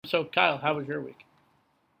So, Kyle, how was your week?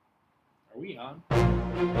 Are we on?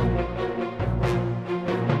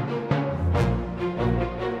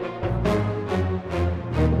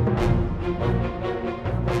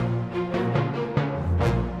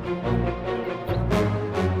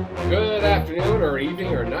 Good afternoon or evening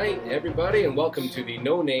or night, everybody, and welcome to the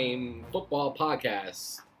No Name Football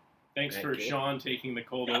Podcast. Thanks Thank for you. Sean taking the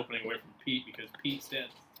cold opening away from Pete because Pete said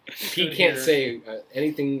Pete can't say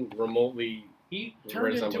anything remotely. He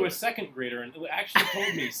turned into a resembling. second grader and actually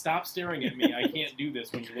told me, "Stop staring at me. I can't do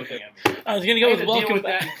this when you're looking at me." I was gonna go I with had to deal welcome with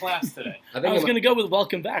that back. in class today. I I think was it gonna go with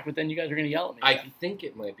welcome back, but then you guys are gonna yell at me. I think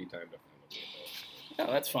it might be time to find No,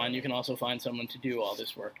 that's fine. You can also find someone to do all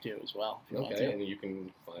this work too, as well. If you a want Okay, to. and you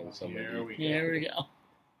can find somebody. Here we go. Here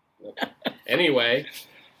we go. Anyway,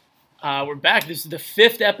 We're back. This is the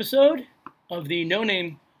 5th episode of the No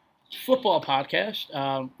Name Football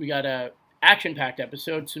Podcast. We got a action-packed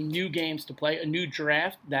episode, some new games to play, a new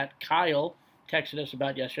draft that Kyle texted us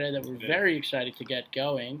about yesterday that we're He did. very excited to get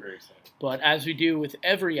going. Very excited. But as we do with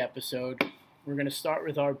every episode, we're going to start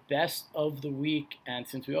with our best of the week. And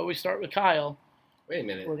since we always start with Kyle, wait a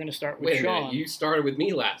minute. we're going to start with Wait a Sean. minute. You started with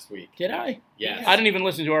me last week. Did I? Yes. I didn't even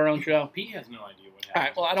listen to our own show. Pete has no idea what happened. All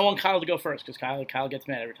right, well, I don't want Kyle to go first because Kyle gets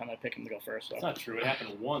mad every time I pick him to go first. That's So, not true. It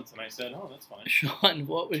happened once, and I said, "Oh, that's fine." Sean,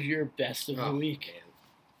 what was your best of the Oh, week? man.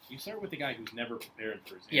 You start with the guy who's never prepared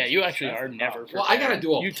for his Yeah, answers. you actually That's are the never problem. Well, I gotta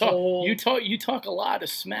do a You poll. talk a lot of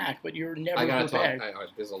smack, but you're never I gotta prepared. talk.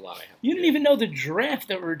 There's a lot I have. You didn't even know the draft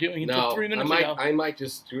that we're doing until No, 3 minutes I might. ago. I might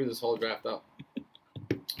just screw this whole draft up.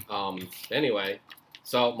 Anyway,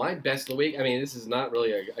 so my best of the week. I mean, this is not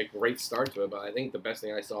really a great start to it, but I think the best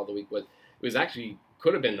thing I saw of the week was actually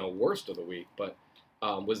could have been the worst of the week, but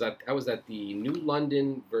was that I was at the New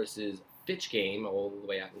London versus Fitch game all the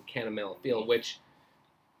way out in Canamel Field, which.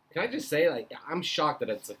 Can I just say, like, I'm shocked that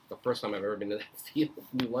it's like the first time I've ever been to that field.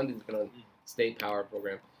 New London's been on state power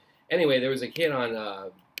program. Anyway, there was a kid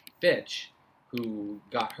on Fitch who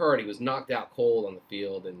got hurt. He was knocked out cold on the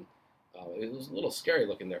field, and it was a little scary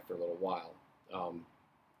looking there for a little while.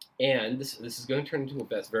 And this is going to turn into a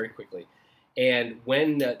best very quickly. And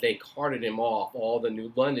when they carted him off, all the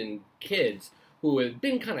New London kids who had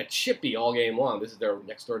been kind of chippy all game long, this is their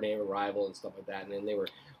next door neighbor rival and stuff like that, and then they were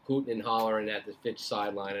hooting and hollering at the Fitch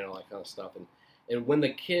sideline and all that kind of stuff. And when the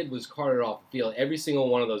kid was carted off the field, every single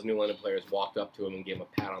one of those New London players walked up to him and gave him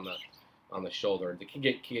a pat on the shoulder. The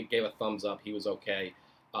kid gave a thumbs up. He was okay.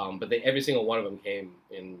 But every single one of them came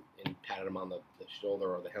and patted him on the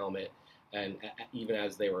shoulder or the helmet. And even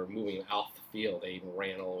as they were moving off the field, they even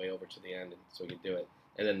ran all the way over to the end so he could do it.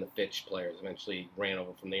 And then the Fitch players eventually ran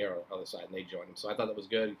over from the other side and they joined him. So I thought that was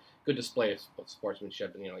good. Good display of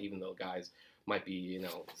sportsmanship. And, even though guys might be,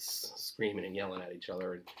 screaming and yelling at each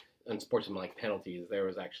other and unsportsmanlike penalties, there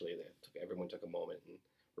was actually everyone took a moment and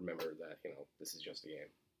remembered that this is just a game.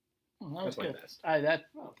 Well, that was That's my good.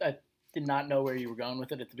 best. I did not know where you were going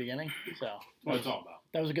with it at the beginning, so What it's all about.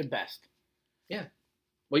 that was a good best.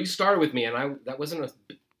 Well, you started with me, and that wasn't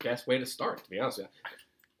the best way to start, to be honest with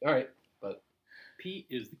you. All right, Pete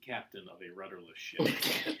is the captain of a rudderless ship.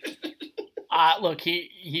 Look,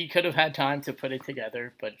 he could have had time to put it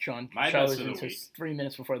together, but Sean My chose best of the into week. 3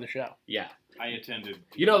 minutes before the show. yeah. I attended.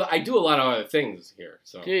 I do a lot of other things here,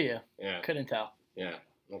 so Do you? yeah, Couldn't tell. yeah,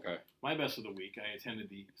 okay. My best of the week, I attended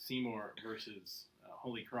the Seymour versus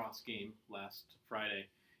Holy Cross game last Friday,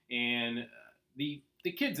 and the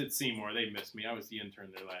kids at Seymour, they missed me. I was the intern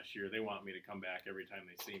there last year. They want me to come back every time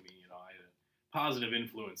they see me. I had a positive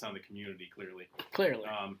influence on the community, clearly, Clearly.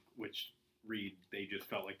 which they just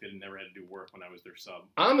felt like they never had to do work when I was their sub.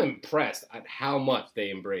 I'm impressed at how much they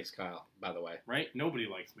embrace Kyle, by the way. Right? Nobody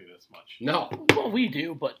likes me this much. No. Well, we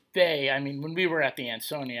do, but when we were at the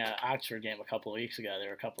Ansonia Oxford game a couple of weeks ago, there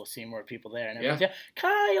were a couple of Seymour people there, and everyone's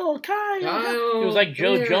Kyle. Kyle, It was like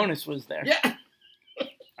Joe come here. Jonas was there. Yeah.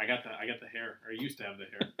 I got the hair, or I used to have the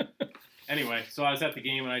hair. Anyway, so I was at the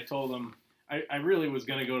game, and I told them I really was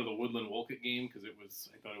going to go to the Woodland Wolcott game because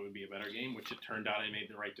I thought it would be a better game, which it turned out I made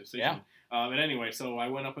the right decision. Yeah. But anyway, so I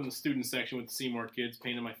went up in the student section with the Seymour kids,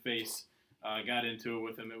 painted my face, got into it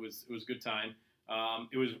with them. It was a good time.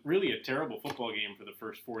 It was really a terrible football game for the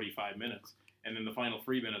first 45 minutes, and then the final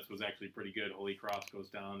 3 minutes was actually pretty good. Holy Cross goes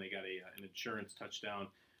down. They got an insurance touchdown.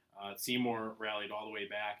 Seymour rallied all the way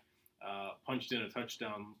back. Punched in a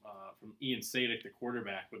touchdown from Ian Sadek, the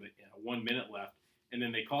quarterback, with 1 minute left. And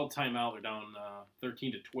then they called timeout. They're down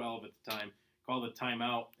 13-12 at the time. Called a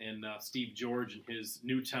timeout, and Steve George and his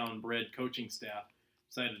Newtown-bred coaching staff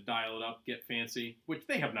decided to dial it up, get fancy, which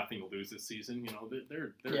they have nothing to lose this season.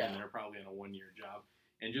 They're in there probably on a 1-year job,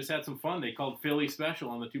 and just had some fun. They called Philly special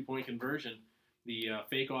on the 2-point conversion, the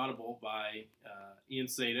fake audible by Ian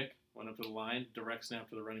Sadik went up to the line, direct snap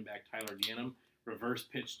to the running back Tyler Ganem, reverse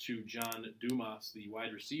pitch to John Dumas, the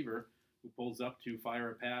wide receiver, who pulls up to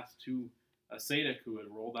fire a pass to Sadik, who had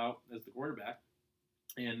rolled out as the quarterback.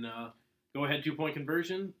 And go-ahead 2-point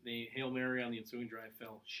conversion. The Hail Mary on the ensuing drive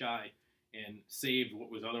fell shy and saved what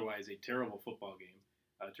was otherwise a terrible football game.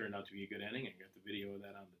 Turned out to be a good inning. I got the video of that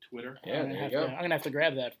on the Twitter. Yeah, there you go. I'm gonna have to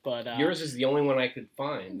grab that, but yours is the only one I could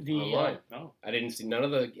find online. Oh, I didn't see none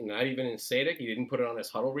of the, not even in Sadik. He didn't put it on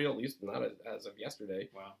his huddle reel, at least not as of yesterday.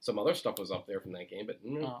 wow. Some other stuff was up there from that game, but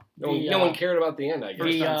no the, one cared about the end, I guess.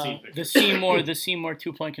 First time seeing the pictures. the Seymour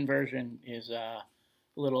 2-point conversion is a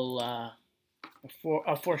little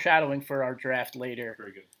a foreshadowing for our draft later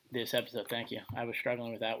Very good. this episode. Thank you. I was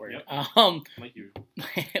struggling with that word. Yep. Like you.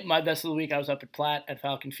 My best of the week, I was up at Platt at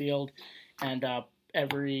Falcon Field, and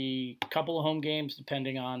every couple of home games,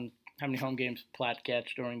 depending on how many home games Platt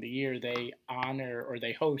gets during the year, they honor or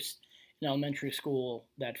they host an elementary school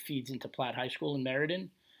that feeds into Platt High School in Meriden.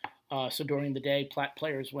 So during the day, Platt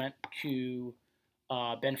players went to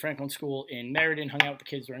Ben Franklin School in Meriden, hung out with the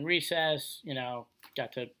kids during recess,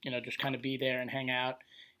 got to, just kind of be there and hang out.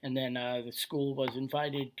 And then the school was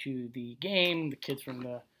invited to the game. The kids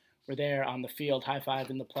were there on the field,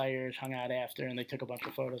 high-fiving the players, hung out after, and they took a bunch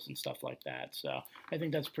of photos and stuff like that. So I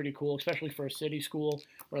think that's pretty cool, especially for a city school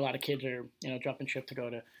where a lot of kids are, jumping ship to go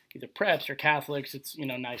to either preps or Catholics. It's,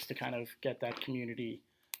 nice to kind of get that community,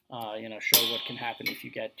 show what can happen if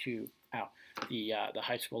you get to the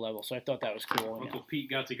high school level. So I thought that was cool. Uncle Pete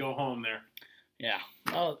got to go home there. Yeah.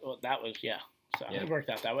 Oh, well, that was, yeah. So Yeah. it worked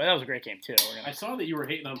out that way. That was a great game, too. I saw that you were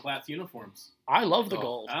hating on Platt's uniforms. I love the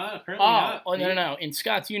gold. Apparently Oh, not. no. In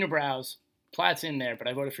Scott's unibrows, Platt's in there, but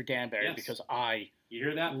I voted for Danbury Yes. because I You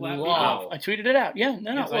hear that, Platt? Wow. I tweeted it out. Yeah,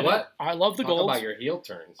 no. Yes, I What? I love the Talk golds. about your heel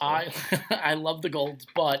turns. I love the golds,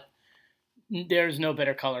 but there's no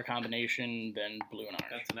better color combination than blue and orange.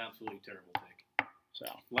 That's an absolutely terrible take. So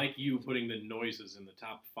Like you putting the noises in the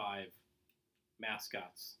top 5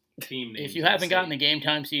 mascots, team names. if you haven't gotten the Game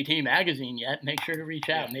Time CT magazine yet, make sure to reach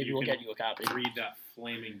out. Yeah, Maybe you we'll can get you a copy. read that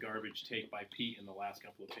flaming garbage take by Pete in the last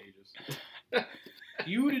couple of pages.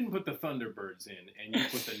 You didn't put the Thunderbirds in, and you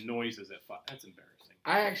put the noises at 5. That's embarrassing.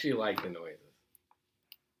 I actually like the noises.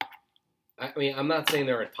 I mean, I'm not saying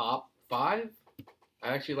they're a top 5. I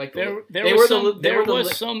actually like the There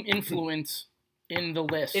was some influence in the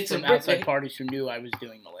list It's from a- outside parties who knew I was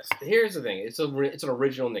doing the list. Here's the thing. It's an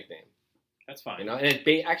original nickname. That's fine. And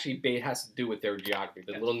it has to do with their geography.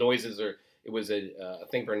 The Yes. little noises it was a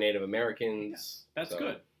thing for Native Americans. That's so-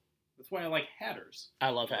 good. That's why I like Hatters. I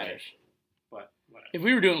love Hatters. But whatever. If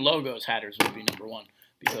we were doing logos, Hatters would be number one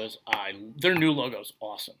because their new logo's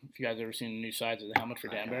awesome. If you guys ever seen the new sides of the helmet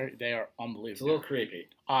for I have. Danbury, they are It's a unbelievable. little creepy.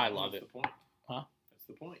 I love That's it. the point. Huh? That's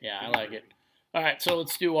the point. Yeah, I like it. All right, so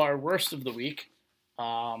let's do our worst of the week.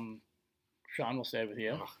 Sean, we'll stay with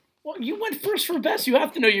you. Ugh. Well, you went first for best. You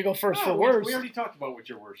have to know you go first for worst. We already talked about what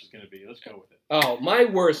your worst is going to be. Let's go with it. Oh, my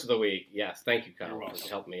worst of the week. Yes, thank you, You're Kyle, welcome. for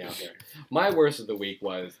helping me out there. My worst of the week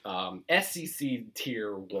was SEC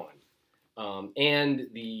Tier 1. And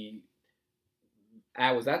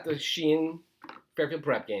I was at the Sheehan Fairfield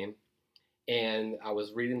Prep game, and I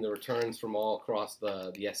was reading the returns from all across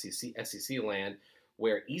the SEC land,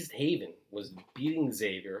 where East Haven was beating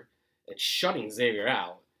Xavier and shutting Xavier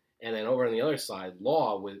out. And then over on the other side,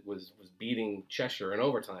 Law was beating Cheshire in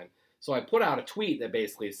overtime. So I put out a tweet that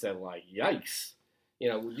basically said, like, yikes.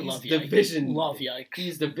 These Love division... yikes. Love yikes.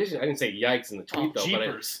 These division... I didn't say yikes in the tweet, though.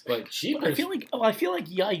 Jeepers. But cheapers... I feel like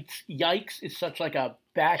yikes is such like a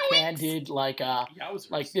backhanded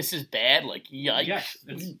Yowzers. this is bad, like yikes. Yes,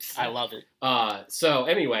 it's- I love it. So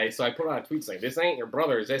anyway, I put out a tweet saying, this ain't your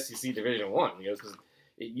brother's SEC Division 1. Because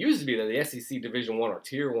it used to be that the SEC Division 1 or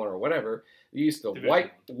Tier 1 or whatever, they used to Division.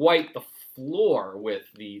 wipe the floor with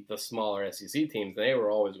the smaller SEC teams. They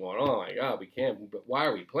were always going, oh my God, we can't, but why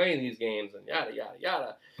are we playing these games, and yada, yada,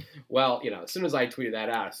 yada. Well, as soon as I tweeted that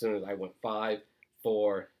out, as soon as I went 5,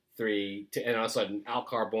 4, 3, 2, and all of a sudden Al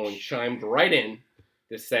Carbone chimed right in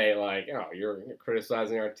to say, like, oh, you're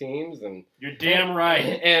criticizing our teams, and You're damn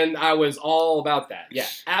right. and I was all about that. Yeah,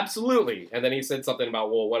 absolutely. And then he said something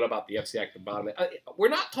about, well, what about the FCAC at the bottom? We're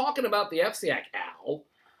not talking about the FCAC, Al.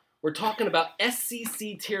 We're talking about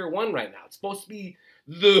SEC Tier 1 right now. It's supposed to be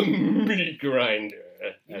the meat grinder,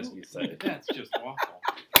 as we say. That's just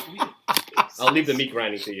awful. I'll leave the meat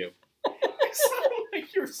grinding to you. You sound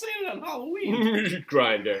like you're saying it on Halloween. Meat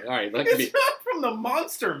grinder. All right, that could be. It's not from the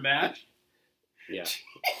Monster Mash. Yeah.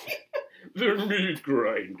 The meat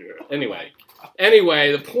grinder.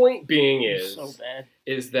 Anyway, the point being So bad.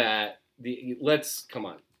 is that let's come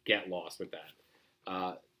on, get lost with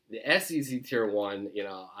that. the SEC Tier 1,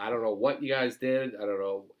 I don't know what you guys did. I don't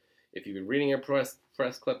know if you've been reading your press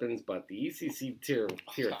clippings, but the ECC Tier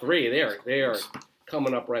 3, they are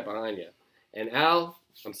coming up right behind you. And Al,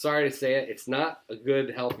 I'm sorry to say it, it's not a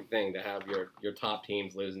good, healthy thing to have your top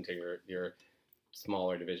teams losing to your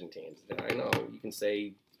smaller division teams. And I know you can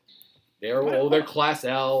say they're Class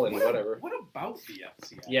L and whatever. What about the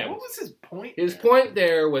FCX? Yeah. What was his point? His point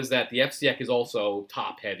there was that the FCX is also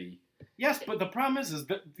top heavy. Yes, but the problem is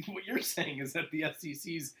that what you're saying is that the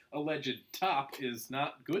SEC's alleged top is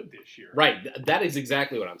not good this year. Right. That is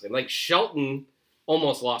exactly what I'm saying. Like Shelton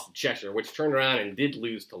almost lost to Cheshire, which turned around and did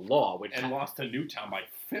lose to Law, and lost to Newtown by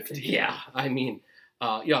 50. Yeah, I mean,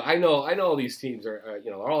 I know these teams are,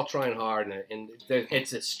 they're all trying hard, and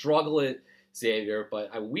it's a struggle at Xavier.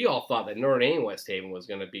 But we all thought that Notre Dame West Haven was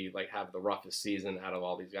going to be have the roughest season out of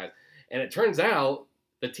all these guys, and it turns out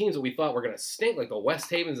the teams that we thought were going to stink, like the West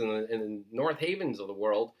Havens and the North Havens of the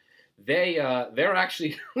world, they're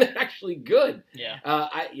actually good. Yeah.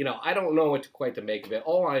 I don't know what quite to make of it.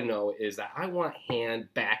 All I know is that I want Hand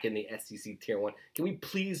back in the SEC Tier 1. Can we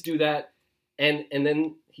please do that? And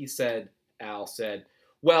then Al said,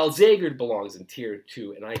 well, Xavier belongs in Tier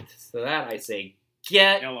 2, and I say,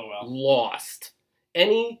 get LOL. lost.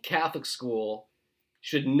 Any Catholic school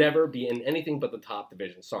should never be in anything but the top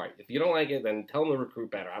division. Sorry. If you don't like it, then tell them to recruit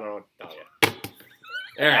better. I don't know what to tell you.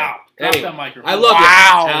 All right. Wow. Drop Anyway, that microphone. I love you,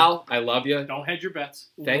 Al. I love you. Don't hedge your bets.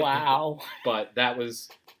 Thank wow. you. But that was,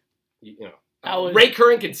 That was- Ray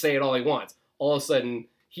Curran can say it all he wants. All of a sudden,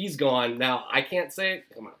 he's gone. Now, I can't say it.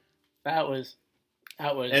 Come on. That was.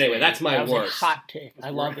 Anyway, that's my that was worst. A hot take. I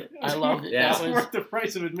loved it. I loved it. Yeah. That It's was. worth the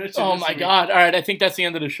price of admission. Oh this my week. God! All right, I think that's the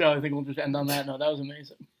end of the show. I think we'll just end on that note. That was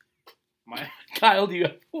amazing. Kyle, do you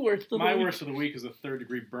have the worst of the My week? worst of the week is the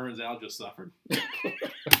 3rd-degree burns Al just suffered.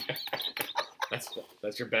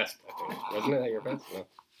 That's your best, I think. Wasn't it your best?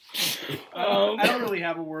 No. I don't really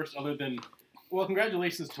have a worst other than, well,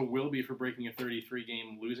 congratulations to Wilby for breaking a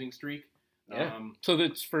 33-game losing streak. Yeah. So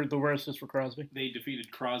that's for the worst is for Crosby. They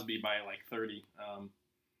defeated Crosby by 30,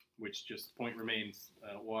 which just point remains.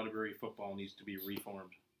 Waterbury football needs to be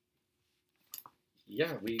reformed.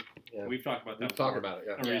 Yeah, We've talked about that. we've talked about it.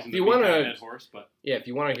 Yeah. A reason If to you beat want that to, dead horse, but if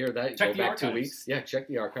you want to hear that, Check go the back 2 archives. weeks. Yeah, check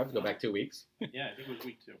the archives. Go back 2 weeks. yeah, I think it was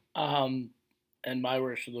week 2. And my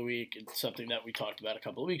worst of the week is something that we talked about a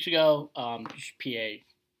couple of weeks ago. Just PA,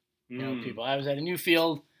 people. I was at a new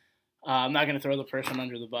field. I'm not going to throw the person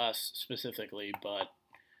under the bus specifically, but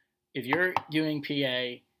if you're doing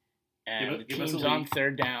PA and the give us a team's on league.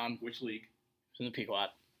 3rd down, Which league? it's in the Pequot.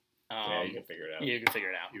 Yeah, you can figure it out. Yeah, you can figure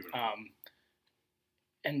it out. Beautiful.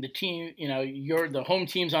 And the team, you're the home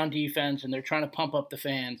team's on defense, and they're trying to pump up the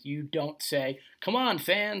fans. You don't say, "Come on,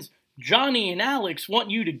 fans! Johnny and Alex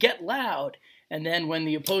want you to get loud." And then when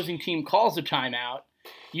the opposing team calls a timeout,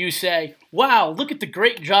 you say, "Wow, look at the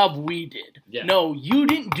great job we did." Yeah. No, you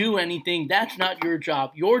didn't do anything. That's not your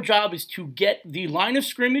job. Your job is to get the line of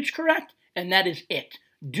scrimmage correct, and that is it.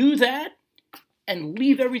 Do that, and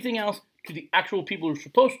leave everything else to the actual people who are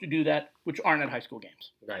supposed to do that, which aren't at high school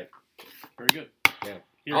games. Right. Very good. Yeah.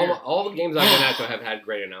 Here, here. All the games I've been at have had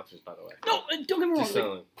great announcers, by the way. No, don't get me wrong. Just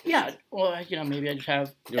saying. Yeah, well, maybe I just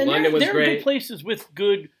have. Your And London was there are great. good places with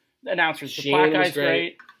good announcers. The Sheen Black was Guy's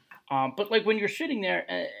great. great. But when you're sitting there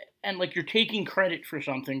and you're taking credit for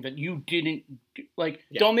something that you didn't do, Yeah.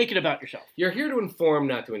 don't make it about yourself. You're here to inform,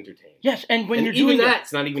 not to entertain. Yes, and when And you're even doing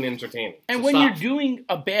that's not even entertaining. and So when stop. you're doing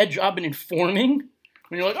a bad job in informing,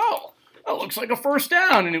 when you're like, oh, that looks like a first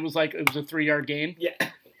down, and it was a 3-yard gain. Yeah.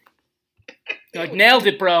 You're like, nailed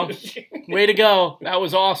it, bro. Way to go. That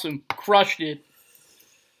was awesome. Crushed it.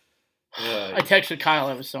 I texted Kyle.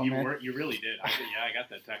 I was so mad. You really did. I got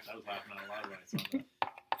that text. I was laughing out loud when I saw that.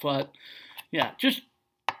 But yeah, just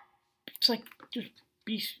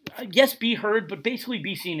be yes, be heard, but basically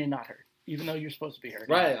be seen and not heard, even though you're supposed to be heard.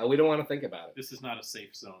 Right. We don't want to think about it. This is not a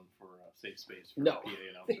safe zone for safe space for No. PA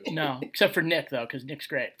announcers. No, except for Nick though, because Nick's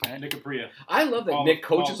great. Right? Nick Capria I love that All- Nick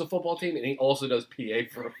coaches all- a football team and he also does PA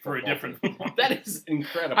for a for a football different team. That is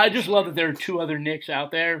incredible. I just love that there are 2 other Nicks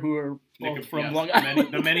out there who are both from yes, Long the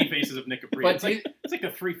Island. many faces of Nick Capria. But It's like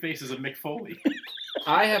the 3 faces of Mick Foley.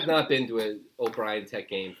 I have not been to an O'Brien Tech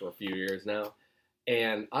game for a few years now,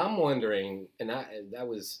 and I'm wondering, and that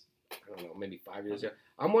was, I don't know, maybe 5 years ago.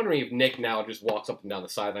 I'm wondering if Nick now just walks up and down the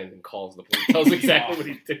sideline and calls the police. Tells exactly what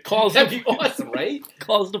he did. Calls That'd them- be awesome, right?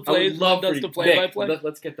 Calls the I plays, would love does for the Nick, play-by-play.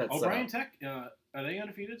 Let's get that set O'Brien up. Tech, are they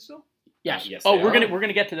undefeated still? Yes. Yes, Oh, they we're are.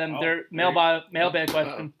 gonna get to them. Oh, They're very- mailbag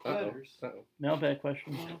question. Uh-oh. Mailbag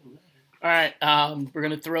question. All right, we're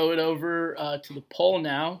going to throw it over to the poll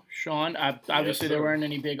now. Sean, obviously Yes, there sir. weren't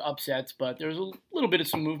any big upsets, but there's a little bit of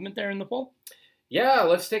some movement there in the poll. Yeah,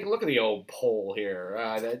 let's take a look at the old poll here.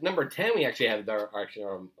 At number 10, we actually have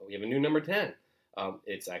we have a new number 10.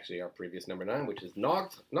 It's actually our previous number 9, which is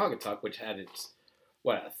Naugatuck, which had its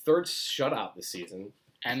a third shutout this season.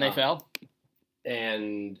 And they fell.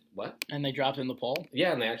 And what? And they dropped in the poll.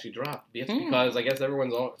 Yeah, and they actually dropped. It's because I guess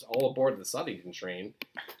everyone's all aboard the Southington train.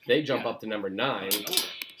 They jump up to number 9,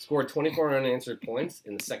 scored 24 unanswered points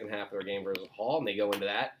in the second half of their game versus Hall, and they go into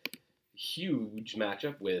that huge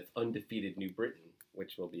matchup with undefeated New Britain,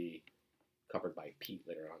 which will be covered by Pete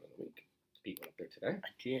later on in the week. Pete went up there today. I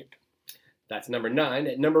did. That's number 9.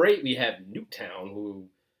 At number 8, we have Newtown, who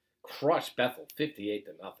crushed Bethel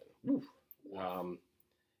 58-0.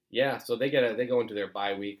 Yeah, so they go into their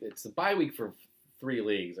bye week. It's the bye week for 3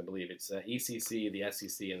 leagues, I believe. It's ECC, the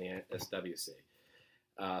SEC, and the SWC.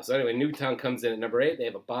 So anyway, Newtown comes in at number 8. They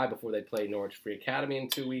have a bye before they play Norwich Free Academy in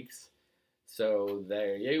 2 weeks. So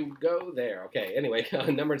there you go there. Okay, anyway,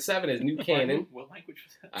 number 7 is New Canaan. What language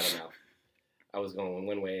was that? I don't know. I was going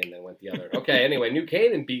one way and then went the other. Okay, anyway, New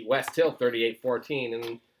Canaan beat West Hill 38-14,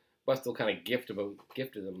 and West Hill kind of gifted them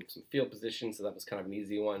some field position, so that was kind of an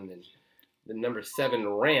easy one. And the number 7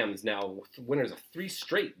 Rams now winners of 3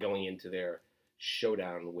 straight going into their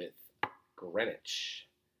showdown with Greenwich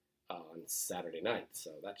on Saturday night.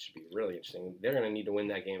 So that should be really interesting. They're going to need to win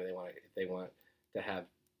that game if they want to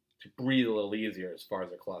breathe a little easier as far as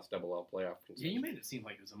their Class Double-L playoff concerned. Yeah, you made it seem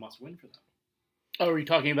like it was a must-win for them. Oh, are you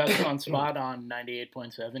talking about the on spot on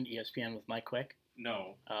 98.7 ESPN with Mike Quick?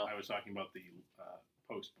 No, I was talking about the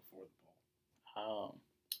post before the poll.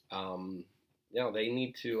 They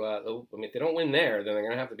need to. If they don't win there, then they're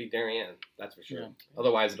going to have to beat Darien. That's for sure. Yeah.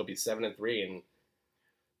 Otherwise, it'll be 7-3,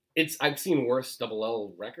 and I've seen worse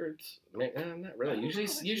Double-L records. Not really. Usually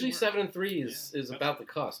 7-3 is about the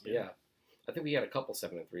cusp. Yeah. I think we had a couple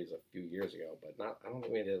 7-3s a few years ago, but I don't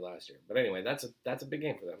think we did last year. But anyway, that's a big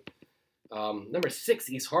game for them. Number 6,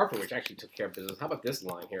 East Hartford, which actually took care of business. How about this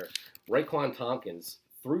line here? Raekwon Tompkins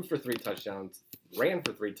threw for 3 touchdowns, ran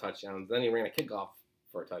for 3 touchdowns, then he ran a kickoff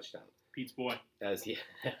for a touchdown. Pete's boy. That's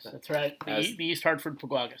right. The East Hartford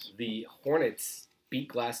Pugwagas. The Hornets beat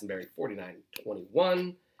Glastonbury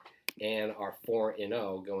 49-21 and are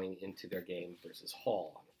 4-0 going into their game versus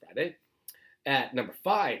Hall on Friday. At number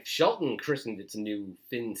 5, Shelton christened its new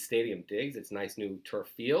Finn Stadium Diggs. It's a nice new turf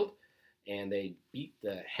field. And they beat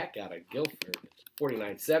the heck out of Guilford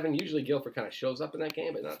 49-7. Usually Guilford kind of shows up in that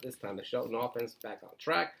game, but not this time. The Shelton offense back on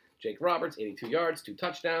track. Jake Roberts, 82 yards, 2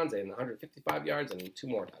 touchdowns, and 155 yards, and 2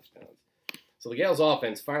 more touchdowns. So the Gales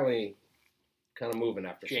offense finally kind of moving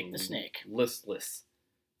after Jake some the Snake. listless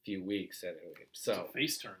few weeks. Anyway, so It's a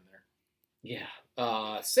face turn there. yeah.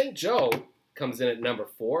 St. Joe comes in at number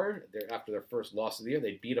 4. After their first loss of the year,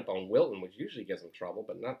 they beat up on Wilton, which usually gives them trouble,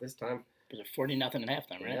 but not this time. It was a 40-0 at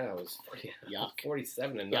halftime, right? Yeah, it was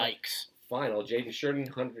 47-0. Yikes. Final. Jaden Sheridan,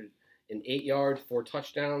 108 yards, 4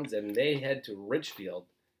 touchdowns, and they head to Ridgefield,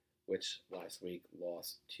 which last week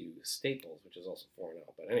lost to Staples, which is also 4-0.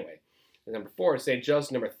 But anyway, number 4 is St.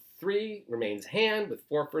 Joe's. Number 3 remains Hand with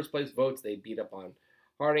 4 first-place votes. They beat up on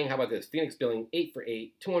Harding. How about this? Phoenix Billing, 8 for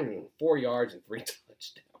 8, 204 yards, and 3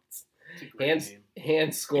 touchdowns.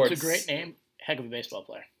 Hand scored. It's a great name. Heck of a baseball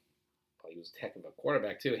player. He was a heck of a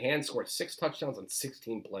quarterback, too. Hand scored 6 touchdowns on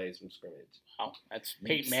 16 plays from scrimmage. Wow, that's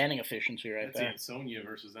Peyton Manning efficiency right there. That's Ansonia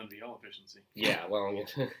versus MVL efficiency. Yeah, well,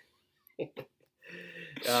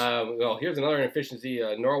 well, here's another inefficiency.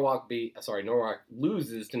 Norwalk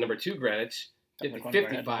loses to number 2 Greenwich,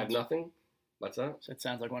 55-0. What's that? That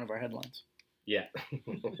sounds like one of our headlines. Yeah.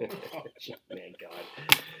 Man, God.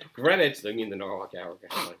 Greenwich, I mean the Norwalk Hour.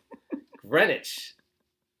 Greenwich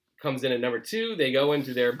comes in at number 2. They go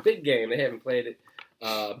into their big game. They haven't played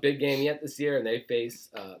a big game yet this year, and they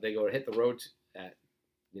they go to hit the road at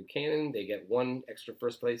New Canaan. They get 1 extra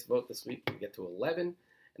first-place vote this week. They get to 11,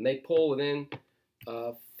 and they pull within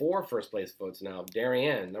 4 first-place votes now.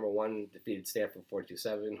 Darien, number 1, defeated Stanford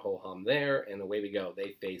 42-7. Ho-hum there, and away we go.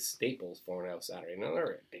 They face Staples 4-0 Saturday.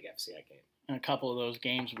 Another big FCI game. And a couple of those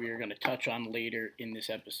games we are going to touch on later in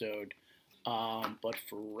this episode. But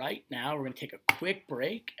for right now, we're going to take a quick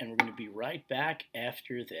break, and we're going to be right back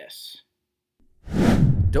after this.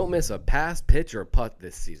 Don't miss a pass, pitch, or putt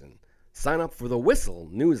this season. Sign up for the Whistle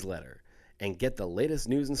newsletter and get the latest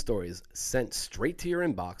news and stories sent straight to your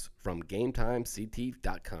inbox from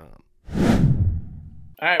GameTimeCT.com.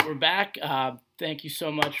 All right, we're back. Thank you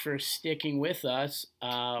so much for sticking with us.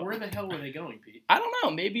 Where the hell were they going, Pete? I don't know.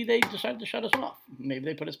 Maybe they decided to shut us off. Maybe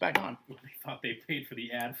they put us back on. Well, they thought they paid for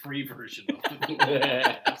the ad-free version of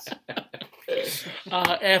the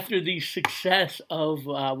After the success of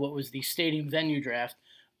what was the stadium venue draft,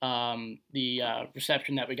 the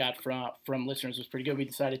reception that we got from listeners was pretty good. We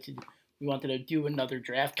decided to we wanted to do another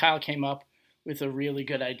draft. Kyle came up with a really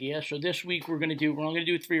good idea. So this week we're only going to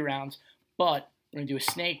do 3 rounds, but we're going to do a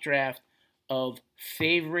snake draft of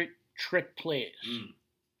favorite trick plays.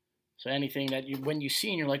 So anything that when you see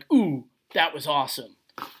and you're like, ooh, that was awesome.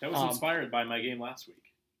 That was inspired by my game last week.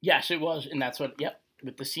 Yes, it was, and that's what. Yep,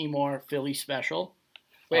 with the Seymour Philly special.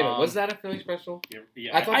 Wait a minute, was that a Philly special?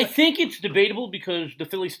 Yeah. I think it's debatable because the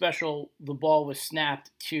Philly special, the ball was snapped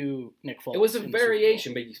to Nick Foles. It was a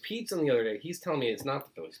variation, but Pete's on the other day. He's telling me it's not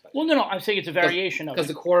the Philly special. Well, no, I'm saying it's a variation of it. Because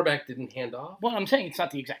the quarterback didn't hand off? Well, I'm saying it's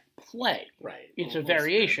not the exact play. Right. It's a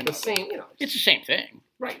variation. The same, It's the same thing.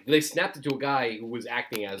 Right. They snapped it to a guy who was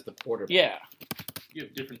acting as the quarterback. Yeah. You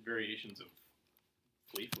have different variations of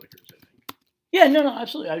flea flickers, I think. Yeah, no,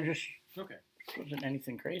 absolutely. I just Okay. wasn't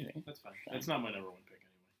anything crazy. That's fine. That's not my number 1 pick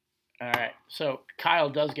anyway. All right. So Kyle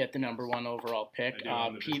does get the number 1 overall pick. I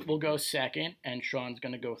do, Pete will go second, and Sean's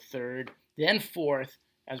going to go third, then fourth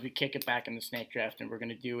as we kick it back in the snake draft, and we're going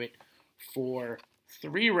to do it for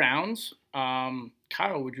 3 rounds.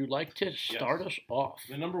 Kyle, would you like to start us off?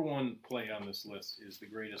 The number 1 play on this list is the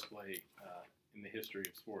greatest play in the history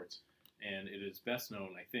of sports, and it is best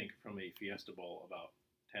known, I think, from a Fiesta Bowl about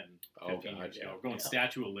 10, 15 years ago. Going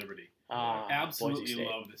Statue of Liberty. Absolutely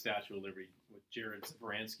love the Statue of Liberty with Jared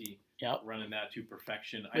Zabransky running that to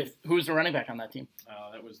perfection. Who was the running back on that team?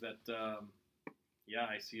 That was that.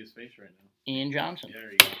 I see his face right now. Ian Johnson.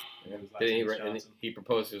 There you go. He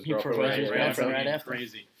proposed to his He proposed girlfriend to his girlfriend right after.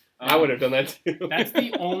 Crazy. I would have done that too. That's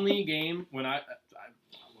the only game when what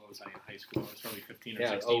was I in high school? I was probably 15 or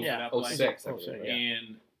 16 for that play. 06.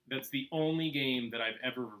 And that's the only game that I've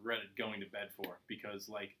ever regretted going to bed for because,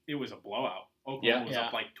 it was a blowout. Oklahoma was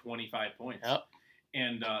up 25 points. Yep.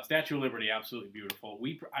 And Statue of Liberty, absolutely beautiful.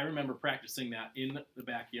 I remember practicing that in the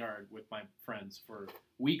backyard with my friends for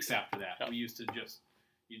weeks after that. Yep. We used to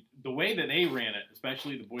the way that they ran it,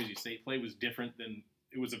 especially the Boise State play, was different than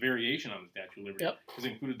it was a variation on the Statue of Liberty. Because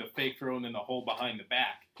it included the fake throw and then the hole behind the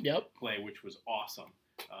back play, which was awesome.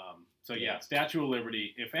 Statue of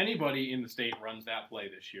Liberty. If anybody in the state runs that play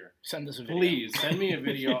this year, send us a video. Please send me a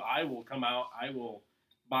video. I will come out. I will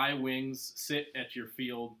buy wings, sit at your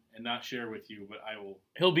field, and not share with you, but I will.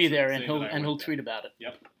 He'll be there and he'll tweet about it.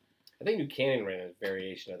 Yep. I think New Canaan ran a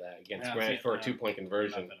variation of that against Granite for a 2-point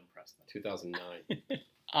conversion. I'm not that impressed. 2009.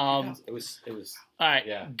 It was. All right.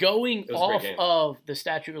 Yeah. Going off of the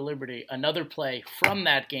Statue of Liberty, another play from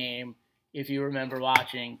that game, if you remember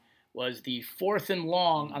watching, was the 4th and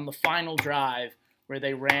long on the final drive where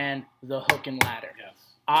they ran the hook and ladder. Yes.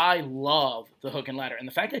 I love the hook and ladder. And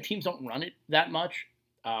the fact that teams don't run it that much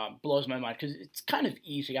blows my mind because it's kind of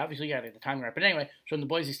easy. Obviously, you got to get the timing right. But anyway, so in the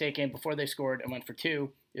Boise State game, before they scored and went for 2,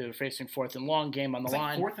 they were facing 4th and long, game on the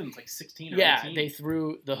line. 4th and 16 or 18. They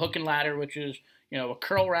threw the hook and ladder, which is, a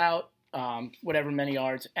curl route, whatever many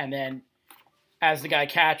yards. And then as the guy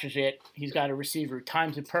catches it, he's got a receiver who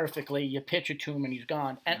times it perfectly. You pitch it to him, and he's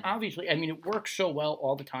gone. And obviously, it works so well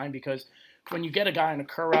all the time because when you get a guy on a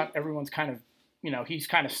curl route, everyone's kind of, he's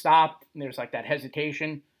kind of stopped, and there's that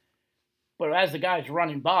hesitation. But as the guy's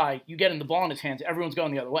running by, you get him the ball in his hands, everyone's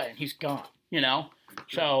going the other way, and he's gone,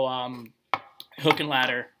 So, hook and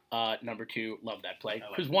ladder, number 2, love that play.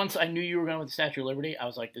 Because once I knew you were going with the Statue of Liberty, I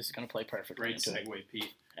was like, this is going to play perfectly. Great segue,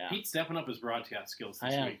 Pete. Yeah. Pete's stepping up his broadcast skills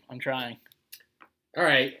this week. I'm trying. All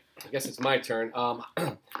right, I guess it's my turn. I'm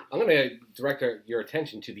going to direct your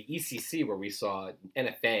attention to the ECC where we saw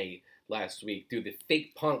NFA last week do the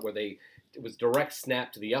fake punt where it was direct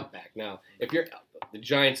snap to the up back. Now, if you're the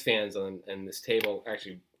Giants fans on this table,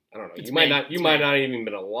 actually, I don't know, you might not even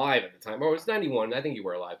been alive at the time. Or it was 91. I think you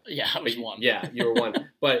were alive. Yeah, I was 1. Yeah, you were 1.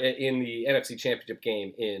 But in the NFC Championship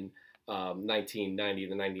game in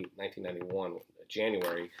 1991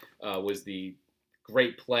 January was the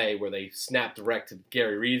great play where they snapped direct to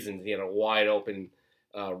Gary Reasons. He had a wide open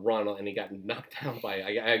run, and he got knocked down by,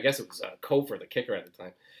 I guess it was Kofor, the kicker at the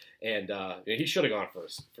time. And he should have gone for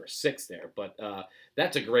 6 there. But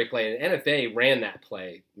that's a great play. And NFA ran that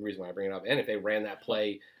play. The reason why I bring it up, NFA ran that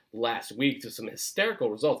play last week to some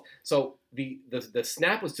hysterical results. So the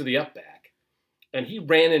snap was to the up back, and he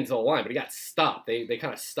ran into the line, but he got stopped. They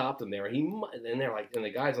kind of stopped him there. And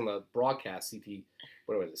the guys on the broadcast, CT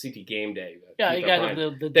Game Day. Yeah, he got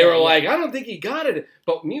they were like, I don't think he got it.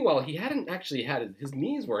 But meanwhile, he hadn't actually had his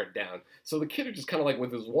knees weren't down. So the kid just kind of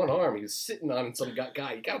with his one arm, he was sitting on some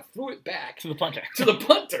guy. He kind of threw it back to the punter.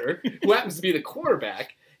 Who happens to be the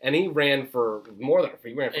quarterback. And he ran for more than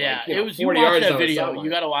he ran for 40 you yards that on video. the sideline. You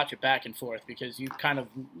got to watch it back and forth because you kind of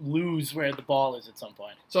lose where the ball is at some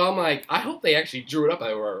point. So I'm like, I hope they actually drew it up.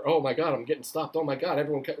 Oh my God, I'm getting stopped. Oh my God,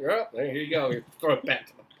 everyone cut her up. There you go. You throw it back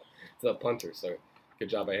to the punter. So good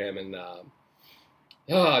job by him. And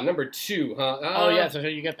Number 2, huh? Oh yeah, so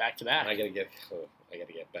you get back to that. I gotta get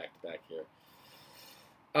back to back here.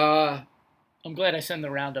 I'm glad I send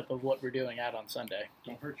the roundup of what we're doing out on Sunday.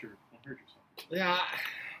 Don't hurt yourself. Yeah.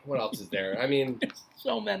 What else is there? I mean, There's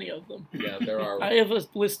so many of them. yeah, there are. I have a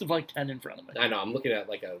list of like 10 in front of me. I know. I'm looking at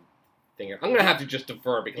like a thing here. I'm gonna have to just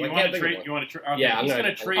defer because You I want can't to think of trade? one. You want to trade? Yeah, I'm he's gonna-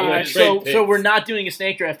 gonna trade. I'm gonna his- trade So we're picks. not doing a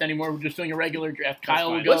snake draft anymore. We're just doing a regular draft. Kyle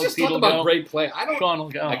will fine. go. Let's just Pete talk will about go. great play. I don't. Sean will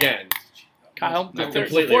go. Again, Kyle, I've the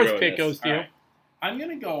completely fourth ruined pick this. goes to All you. right. I'm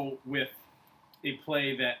gonna go with a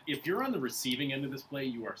play that if you're on the receiving end of this play,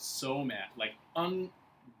 you are so mad, like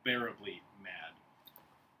unbearably mad.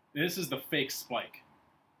 This is the fake spike.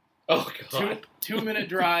 Oh God. 2-minute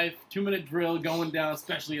drive, 2-minute drill going down,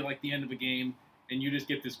 especially at like the end of a game, and you just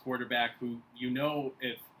get this quarterback who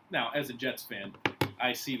if now as a Jets fan,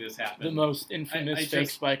 I see this happen. The most infamous I fake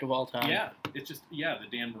just- spike of all time. Yeah, it's just the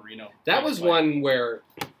Dan Marino. That fake was spike. one where,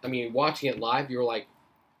 I mean, watching it live, you were like,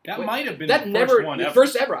 That Wait, might have been that the never, first one the ever.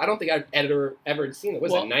 first ever. I don't think I've ever seen it.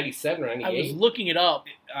 Was Well, it 97 or I was 98? looking it up,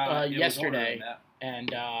 It was older yesterday. than that.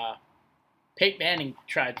 and Peyton Manning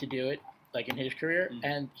tried to do it, like in his career, Mhm.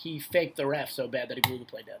 and he faked the ref so bad that he blew the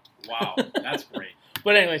play dead. Wow, that's great.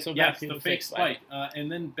 But anyway, so back Yes, to the fake spike.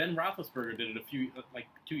 And then Ben Roethlisberger did it a few, like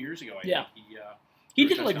 2 years ago. I Yeah. think. He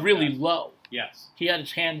for a did it like touchdown really pass. low. Yes. He had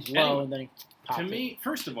his hands low, Anyway, and then he popped To it. me,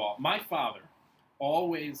 first of all, my father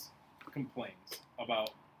always complains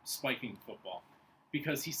about spiking football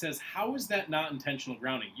because he says, "How is that not intentional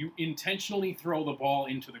grounding? You intentionally throw the ball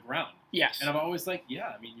into the ground." Yes, And I'm always like, "Yeah,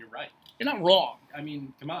 I mean, you're right. you're not wrong. I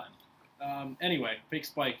mean, come on." Anyway, fake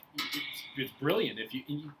spike, it's brilliant.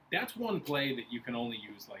 That's one play that you can only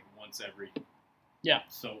use like once every. Yeah.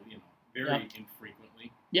 So very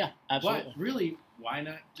infrequently. Yeah, absolutely. But really, why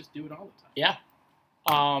not just do it all the time? Yeah.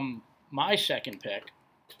 My second pick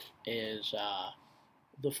is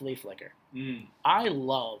the flea flicker. I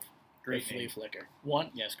love Great the flea name. flicker.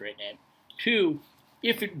 One, yes, great name. Two,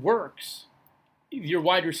 if it works, your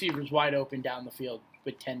wide receiver's wide open down the field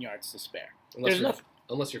with 10 yards to spare.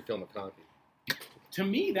 Unless you're Phil McConkey. To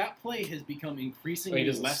me, that play has become increasingly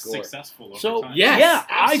doesn't less score. successful over So time. Yes, yeah,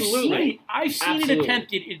 absolutely. I've seen it Absolutely.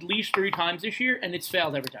 attempted at least 3 times this year, and it's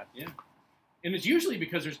failed every time. And it's usually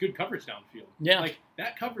because there's good coverage downfield. Yeah. Like,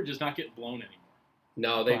 that coverage does not get blown anymore.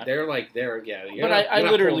 No, But- they're yeah. you're But not- I you're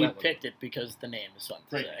not literally pulling that one. picked it because the name is fun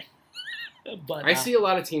to Right. say. But I see a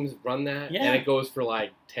lot of teams run that, Yeah. and it goes for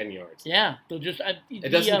like 10 yards. Yeah, they'll just. It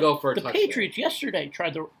doesn't go for a the touchdown. Patriots yesterday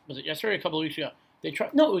tried to. Was it yesterday? Or a couple of weeks ago. They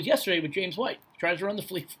tried. No, it was yesterday with James White. Tries to run the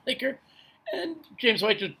flea flicker, and James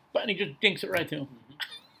White just dinks it right to him.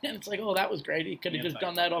 And it's like, oh, that was great. He could have just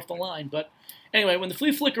done that off the line. But anyway, when the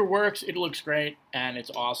flea flicker works, it looks great and it's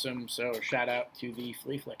awesome. So shout out to the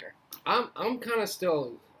flea flicker. I'm kind of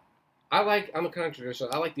still. I'm a kind of traditional.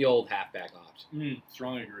 I like the old halfback option.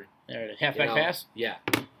 Strongly agree. There it is. Halfback You know, pass. Yeah,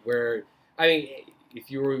 where I mean, if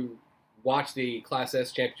you watch the Class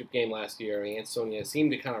S championship game last year, I mean, Ansonia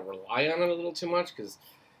seemed to kind of rely on it a little too much because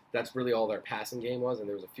that's really all their passing game was, and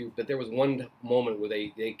there was a few. But there was one moment where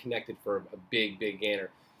they connected for a big gainer.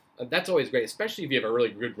 That's always great, especially if you have a really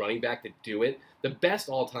good running back to do it. The best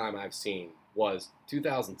all time I've seen was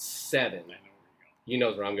 2007. I know where you're He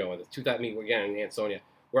knows where I'm going with this. 2000, I mean, again, in Ansonia,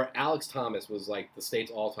 where Alex Thomas was like the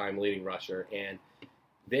state's all-time leading rusher, and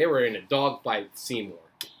they were in a dogfight with Seymour.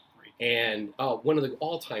 Great. And one of the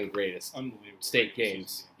all-time greatest Unbelievable. state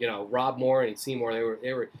games. You know, Rob Moore and Seymour,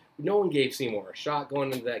 they were. No one gave Seymour a shot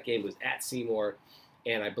going into that game. It was at Seymour,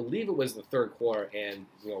 and I believe it was the third quarter. And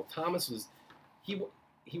Thomas was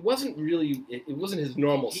he wasn't really. It wasn't his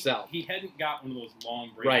normal self. He hadn't got one of those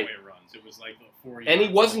long Right. breakaway runs. It was like the 4 And he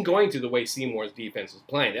wasn't going to the way Seymour's defense was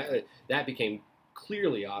playing. That became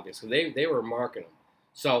clearly obvious because they were marking him.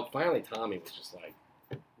 So finally, Tommy was just like,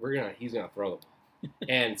 he's gonna throw the ball.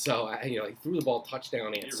 And so he threw the ball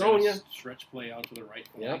touchdown Ansonia. Stretch play out to the right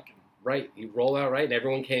flank. Yep. Right, he rolled out right, and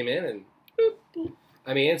everyone came in, and boop, boop.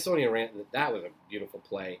 I mean, Ansonia ran. That was a beautiful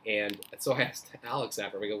play. And so I asked Alex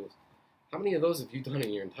after, we go, how many of those have you done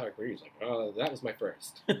in your entire career? He's like, oh, that was my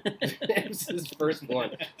first. It was his first one.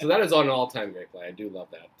 So that is an all-time great play. I do love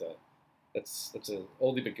that. That's an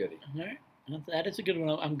oldie but goodie. All right. That is a good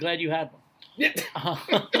one. I'm glad you had one. Yeah. Kyle,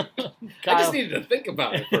 I just needed to think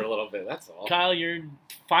about it for a little bit. That's all. Kyle, your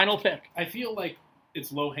final pick. I feel like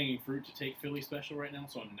it's low-hanging fruit to take Philly special right now,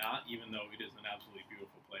 so I'm not, even though it is an absolutely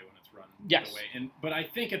beautiful play when it's run Yes. the way. But I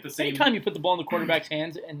think at the same Anytime you put the ball in the quarterback's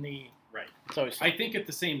hands and right. it's always I think at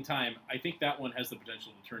the same time, I think that one has the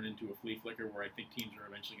potential to turn into a flea flicker where I think teams are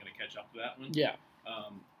eventually going to catch up to that one. yeah.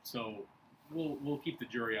 So we'll keep the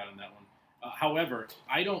jury out on that one. However,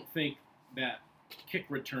 I don't think that kick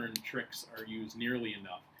return tricks are used nearly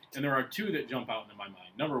enough. And there are two that jump out into my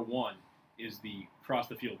mind. Number one is the cross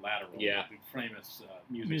the field lateral. Yeah. The famous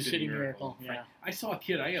Music City Miracle. Yeah. I saw a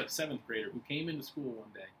kid. I had a 7th grader who came into school one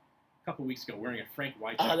day, a couple of weeks ago, wearing a Frank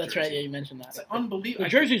Wycheck Oh, that's jersey. right. Yeah, you mentioned that. It's unbelievable. The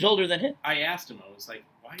jersey's older than him. I asked him. I was like,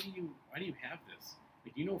 "Why do you have this?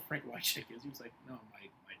 Like, you know who Frank Wycheck is?" He was like, "No, my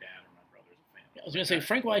dad or my brother's a fan." I was gonna say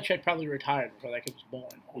Frank Wycheck probably retired before that kid was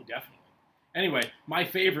born. Oh, definitely. Anyway, my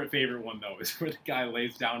favorite one though is where the guy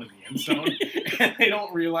lays down in the end zone and they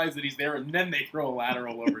don't realize that he's there, and then they throw a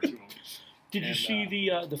lateral over to him. Did you see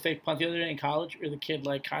the fake punt the other day in college, where the kid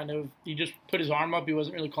he just put his arm up, he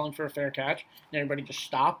wasn't really calling for a fair catch, and everybody just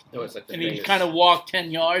stopped, No, it's like the and he famous- just kind of walked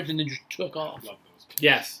 10 yards and then just took off. Love those.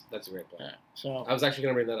 Yes, that's a great play. Yeah, so I was actually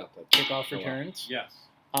going to bring that up. kickoff Oh, wow. returns. Yes.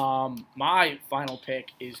 My final pick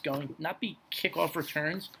is going to not be kickoff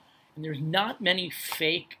returns, and there's not many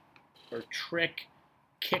fake or trick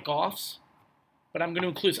kickoffs, but I'm going to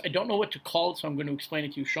include. I don't know what to call it, so I'm going to explain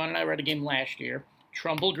it to you. Sean and I were at a game last year,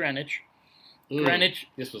 Trumbull Greenwich. Greenwich.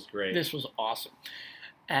 This was great. This was awesome.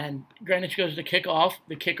 And Greenwich goes to kick off.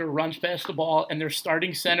 The kicker runs past the ball, and their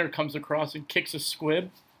starting center comes across and kicks a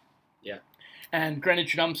squib. Yeah. And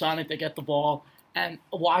Greenwich jumps on it. They get the ball. And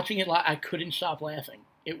watching it, I couldn't stop laughing.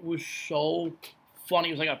 It was so funny.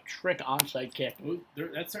 It was like a trick onside kick. Well,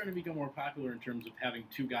 that's starting to become more popular in terms of having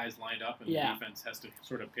two guys lined up, and Yeah. the defense has to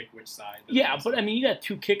sort of pick which side. Yeah, but I mean, you got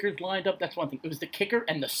two kickers lined up. That's one thing. It was the kicker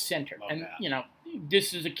and the center. Love And, that.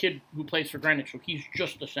 this is a kid who plays for Greenwich, so he's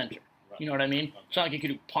just the center. You know what I mean? It's not like he could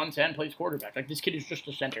do punts and plays quarterback. Like, this kid is just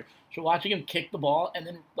a center. So watching him kick the ball, and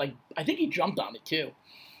then, I think he jumped on it, too.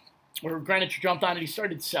 Or Greenwich jumped on it, he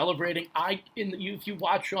started celebrating. If you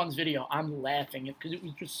watch Sean's video, I'm laughing because it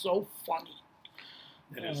was just so funny.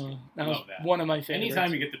 That is good. That was Love that. one of my favorites.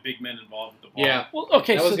 Anytime you get the big men involved with the ball. Yeah. Well,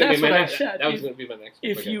 okay, That so was gonna that's be my what I next- said. That was going to be my next.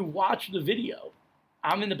 If Okay. you watch the video,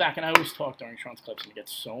 I'm in the back, and I always talk during Sean's clips, and he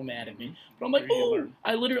gets so mad at me. But I'm like, There you oh,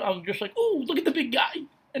 learn. I'm just like, oh, look at the big guy.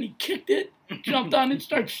 And he kicked it, jumped on it,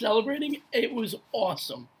 started celebrating. It was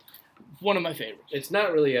awesome. One of my favorites. It's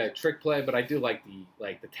not really a trick play, but I do like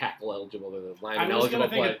the tackle eligible, the I lineman was going eligible to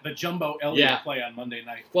think play. of the Jumbo Elliott Yeah. play on Monday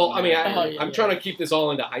night. Well, I mean, yeah, I'm yeah. trying to keep this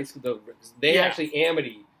all into high school. They Yeah. actually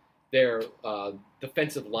amity their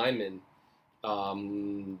defensive lineman,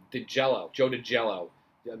 DiGello, Joe DiGello.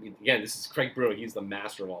 I mean, again, this is Craig Brewer. He's the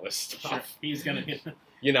master of all this stuff. Sure. He's going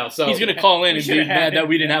to So He's going to call in We and be should've had mad him. that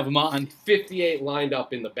we didn't have him on. 58 lined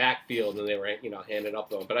up in the backfield, and they were, handed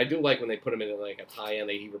up to him. But I do like when they put him in a tie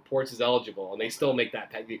end. He reports as eligible, and they still make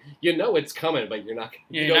that pass. You know it's coming, but you're not.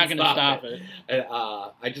 Yeah, you you're not don't going to stop it. And,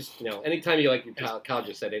 I just, anytime you Kyle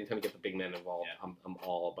just said, anytime you get the big men involved, Yeah. I'm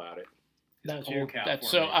all about it. That's Cold your, cap that's,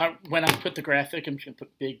 for so me. when I put the graphic, I'm just going to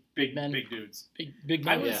put big men. big dudes. Big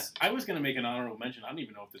I men. was going to make an honorable mention. I don't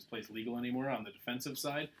even know if this play's legal anymore on the defensive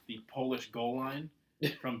side. The Polish goal line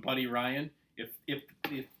from Buddy Ryan. If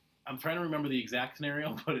I'm trying to remember the exact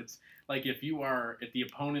scenario, but it's like if the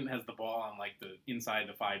opponent has the ball on the inside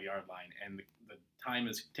the 5-yard line and the time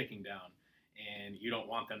is ticking down, and you don't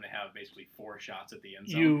want them to have basically 4 shots at the end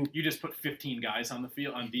zone. You just put 15 guys on the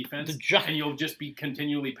field on defense, and you'll just be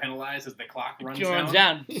continually penalized as the clock runs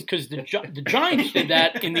down. Because the Giants did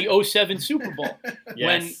that in the 2007 Super Bowl.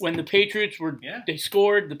 Yes. When the Patriots they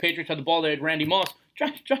scored, the Patriots had the ball, they had Randy Moss.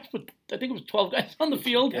 Giants put, I think it was 12 guys on the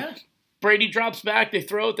field. Yeah. Brady drops back, they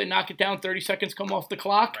throw it, they knock it down, 30 seconds come off the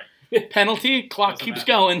clock. Right. Penalty, clock Doesn't keeps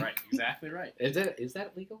matter. going. Right, exactly right. Is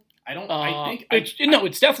that legal? I think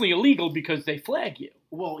it's definitely illegal because they flag you.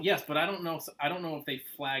 Well, yes, but I don't know if they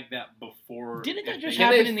flagged that before. Didn't that if just they-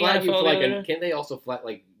 happen Can they in the flag you NFL for the other day? can they also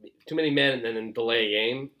flag too many men and then delay a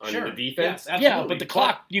game on Sure, the defense? yes, absolutely. Yeah, but the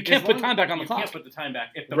clock, you can't As put long- time back on the you clock. can't put the time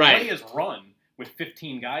back. If the Right. play is run with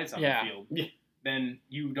 15 guys on Yeah. the field, Yeah. then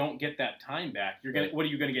you don't get that time back. You're gonna. Right. What are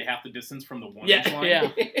you gonna get? Half the distance from the 1 Yeah. inch line.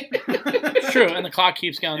 Yeah. True, and the clock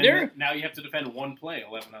keeps going. And There, now you have to defend one play,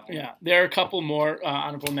 11 on 1. yeah, there are a couple more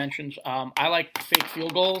honorable mentions. I like fake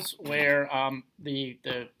field goals where the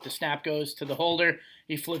snap goes to the holder,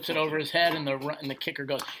 he flips it over his head, and the kicker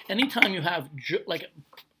goes. Anytime you have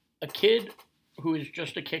a kid who is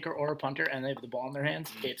just a kicker or a punter and they have the ball in their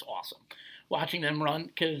hands, it's awesome. Watching them run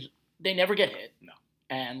because they never get hit. No.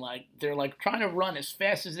 And they're trying to run as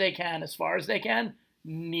fast as they can, as far as they can,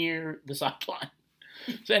 near the sideline.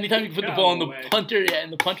 So anytime you put the ball in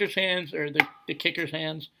the punter's hands or the kicker's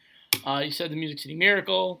hands, you said the Music City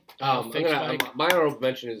Miracle. Fake spike. My honorable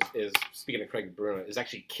mention is speaking of Craig Bruno, is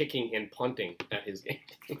actually kicking and punting at his game.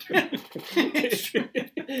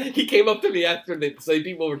 He came up to me after the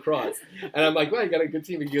people were crossed, and I'm like, "Well, you got a good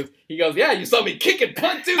team." He goes, "Yeah, you saw me kick and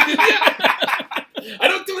punt too, didn't you?" I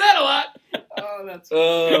don't do that a lot. Oh, that's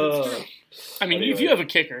I mean, But if anyway. you have a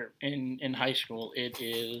kicker in high school, it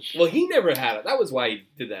is. Well, he never had it. That was why he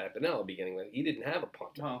did that at Benell beginning. He didn't have a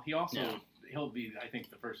punter. Well, he also Yeah. he'll be, I think,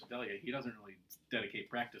 the first to tell you he doesn't really dedicate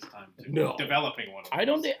practice time to No. developing one. Of I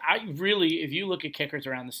don't those. think I really. If you look at kickers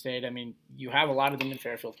around the state, I mean, you have a lot of them in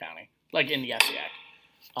Fairfield County, like in the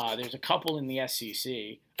SEAC. There's a couple in the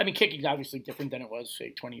SCC. I mean, kicking's obviously different than it was, say,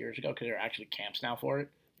 20 years ago because there are actually camps now for it,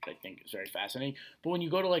 which I think is very fascinating. But when you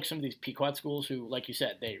go to like some of these Pequot schools who, like you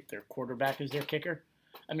said, their quarterback is their kicker.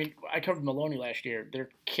 I mean, I covered Maloney last year. Their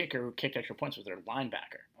kicker who kicked extra points was their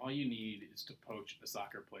linebacker. All you need is to poach a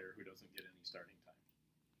soccer player who doesn't get any starting time.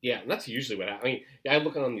 Yeah, and that's usually what happens. I mean, I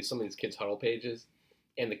look on some of these kids' huddle pages,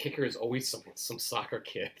 and the kicker is always some soccer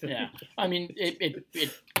kid. Yeah, I mean, it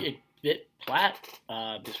bit Platt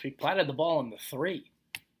this week. Platt had the ball in the 3.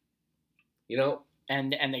 You know,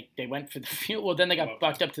 And they went for the field. Well, then they got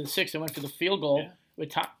bucked up to the 6. They went for the field goal Yeah. with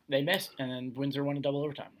time. They missed, and then Windsor won in double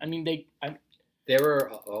overtime. I mean, there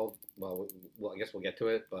were well, I guess we'll get to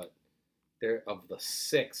it, but there of the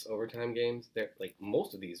 6 overtime games, there like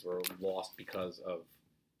most of these were lost because of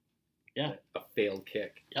a failed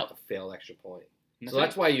kick, Yep. a failed extra point. that's So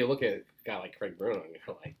that's why you look at a guy like Craig Bruno and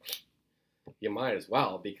you're like, you might as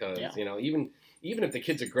well because you know even if the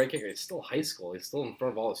kid's a great kicker, it's still high school. He's still in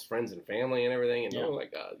front of all his friends and family and everything, and oh my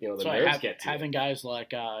god, you know the so nerves get to having guys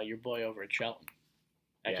like your boy over at Shelton.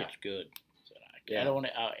 That kid's good. So I don't want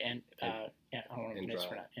to I don't want to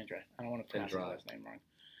mispronounce Andrade. I don't want to pronounce his last name wrong.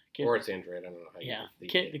 Kid, or it's Andrade. I don't know how you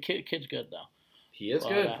the kid's good though. He is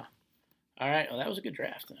good. All right, well that was a good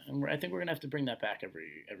draft, and I think we're gonna have to bring that back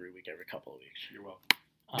every week, every couple of weeks. You're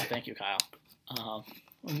welcome. Thank you, Kyle.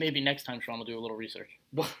 Maybe next time, Sean will do a little research.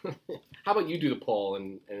 How about you do the poll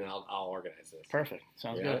and I'll organize this. Perfect.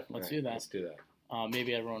 Sounds good. Let's do that. Let's do that.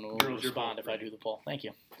 Maybe everyone will respond if I do the poll. Thank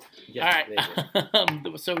you. Yes, all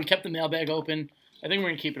right. So we kept the mailbag open. I think we're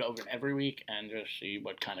going to keep it open every week and just see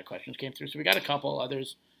what kind of questions came through. So we got a couple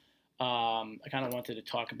others I kind of wanted to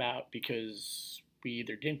talk about because we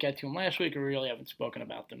either didn't get to them last week or we really haven't spoken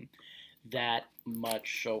about them that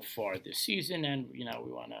much so far this season. And, we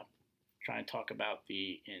want to try and talk about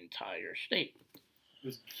the entire state. It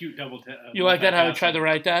was cute double tap. You like that, how I tried to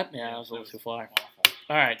write that? Yeah, that was a little too far. Awful.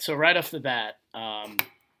 All right, so right off the bat,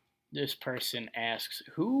 this person asks,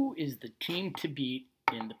 who is the team to beat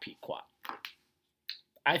in the Pequot?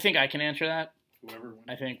 I think I can answer that. Whoever wins.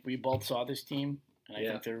 I think we both saw this team, and I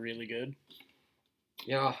think they're really good.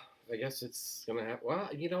 Yeah, I guess it's going to happen.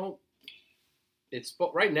 Well,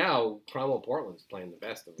 but right now, Cromwell Portland's playing the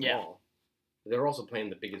best of them all. They're also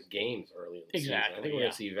playing the biggest games early in the season. I think we're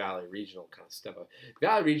going to see Valley Regional kind of step up.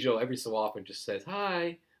 Valley Regional every so often just says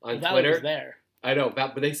hi on Valley Twitter. Was there. I know,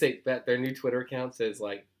 but they say that their new Twitter account says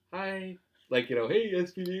like hi, like hey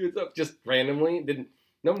SPV, what's up? Just randomly,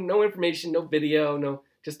 no information, no video,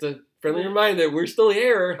 just a friendly reminder we're still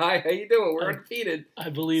here. Hi, how you doing? We're undefeated.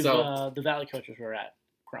 I believe the Valley coaches were at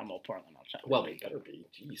Cromwell Portland. Well, they better be.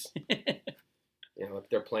 Jeez. If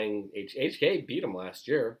they're playing HK beat them last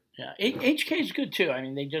year. Yeah, HK is good too. I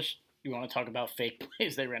mean, you want to talk about fake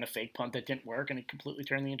plays? They ran a fake punt that didn't work, and it completely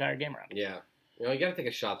turned the entire game around. Yeah, you got to take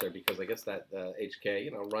a shot there because I guess that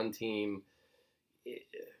HK, run team.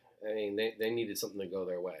 I mean, they needed something to go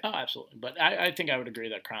their way. Oh, absolutely. But I think I would agree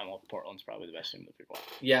that Cromwell Portland's probably the best team that people have.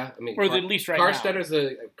 Yeah, I mean, or at least right Carstedter's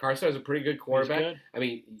a pretty good quarterback. Good. I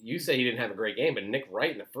mean, you say he didn't have a great game, but Nick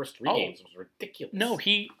Wright in the first 3 games was ridiculous. No,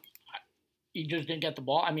 he just didn't get the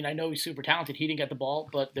ball. I mean, I know he's super talented. He didn't get the ball,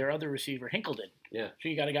 but their other receiver, Hinkle, did. Yeah. So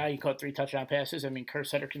you got a guy who caught 3 touchdown passes. I mean,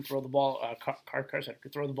 Carstedter can throw the ball. Carstedter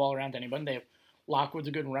could throw the ball around to anyone. They have Lockwood's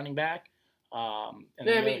a good running back. I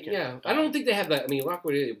don't think they have that. I mean,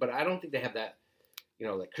 Lockwood is, but I don't think they have that,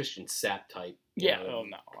 like Christian Sapp type. No.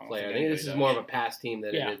 Player. I think this is more of a pass team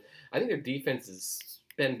than it is. I think their defense has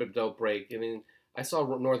been but don't break. I mean, I saw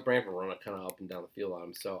North Branford run kind of up and down the field on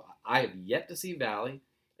them. So I have yet to see Valley.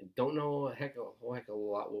 I don't know a heck of a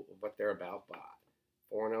lot what they're about, but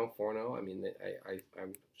 4-0. I mean,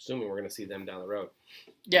 I'm assuming we're going to see them down the road.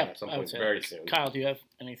 Yeah, at some point very soon. Kyle, do you have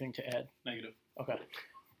anything to add? Negative. Okay.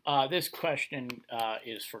 This question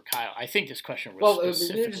is for Kyle. I think this question was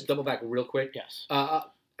specifically... Let me just double back real quick. Yes.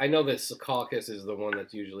 I know that Secaucus is the one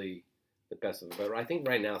that's usually the best of them, but I think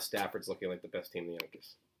right now Stafford's looking like the best team in the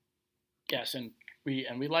Yonkers. Yes, and we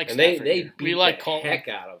like and Stafford. They beat we like the heck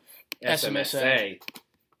out of SMSA.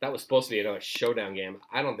 That was supposed to be another showdown game.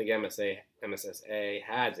 I don't think MSSA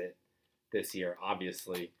has it this year,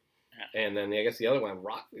 obviously. Yeah. And then I guess the other one,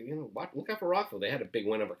 look out for Rockville. They had a big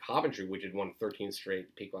win over Coventry, which had won 13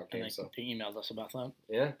 straight Pequot games. They emailed us about that.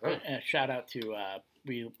 Yeah. Oh. Shout out to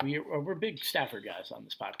we're big Stafford guys on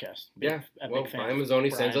this podcast. Brian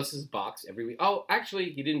Mazzoni sends us his box every week. Oh,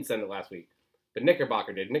 actually, he didn't send it last week. But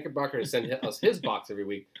Knickerbocker did. Knickerbocker sent us his box every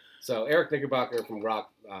week. So Eric Knickerbocker from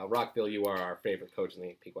Rockville, you are our favorite coach in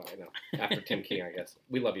the Pequot right now. After Tim King, I guess.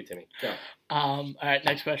 We love you, Timmy. Go. All right,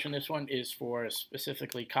 next question. This one is for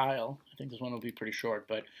specifically Kyle. I think this one will be pretty short,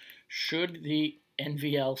 but should the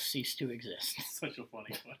NVL cease to exist? Such a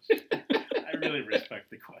funny question. I really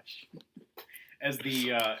respect the question. As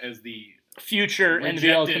the Future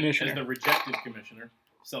NVL commissioner. As the rejected commissioner,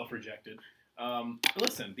 self-rejected.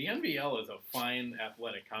 Listen, the NVL is a fine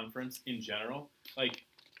athletic conference in general. Like,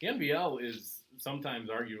 the NVL is sometimes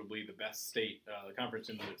arguably the best conference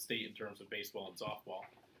in the state in terms of baseball and softball.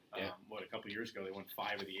 A couple of years ago, they won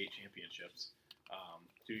 5 of the 8 championships.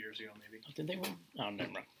 2 years ago, maybe. Did they win? Oh,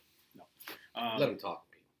 never mind. No. Let him talk,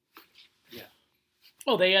 Pete. Yeah.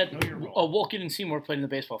 Oh, they had Wolcott and Seymour played in the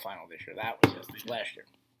baseball final this year. That was last year.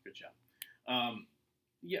 Good job.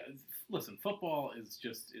 Listen, football is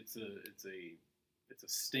just it's a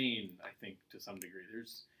stain, I think, to some degree.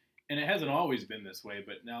 And it hasn't always been this way,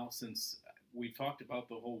 but now since we've talked about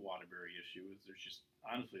the whole Waterbury issue,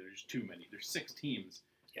 there's too many. There's 6 teams,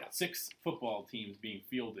 6 football teams being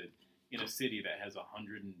fielded in a city that has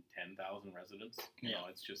 110,000 residents. You know,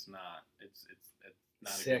 it's just not. It's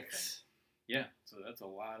not 6. a good thing. Yeah, so that's a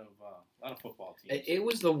lot of football teams. It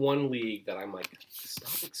was the one league that I'm like,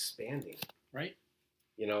 stop expanding. Right.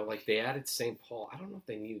 You know, like they added St. Paul. I don't know if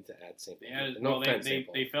they needed to add St. Paul.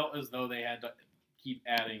 They felt as though they had to keep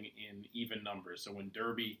adding in even numbers. So when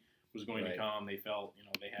Derby was going to come, they felt,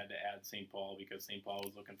 they had to add St. Paul because St. Paul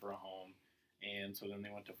was looking for a home. And so then they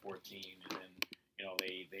went to 14. And then,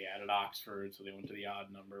 they added Oxford, so they went to the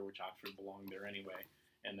odd number, which Oxford belonged there anyway.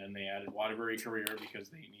 And then they added Waterbury Career because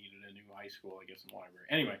they needed a new high school, I guess, in Waterbury.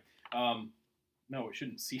 Anyway, no, it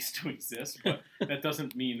shouldn't cease to exist, but that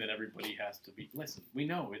doesn't mean that everybody has to be. Listen, we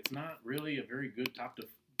know it's not really a very good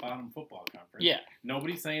top-to-bottom football conference. Yeah.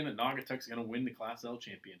 Nobody's saying that Naugatuck's going to win the Class L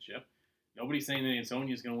championship. Nobody's saying that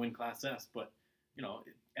Ansonia's going to win Class S, but,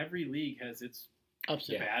 every league has its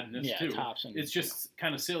badness, too. Tops and, it's just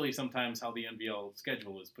kind of silly sometimes how the NBL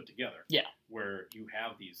schedule is put together. Yeah. Where you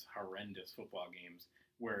have these horrendous football games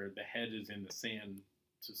where the head is in the sand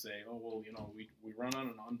to say, oh, well, we run on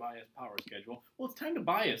an unbiased power schedule. Well, it's time to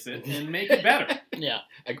bias it and make it better. Yeah.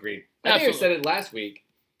 Agreed. I think I said it last week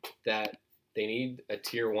that they need a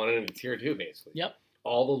Tier 1 and a Tier 2, basically. Yep.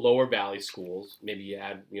 All the lower valley schools, maybe you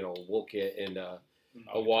add, Wolcott and a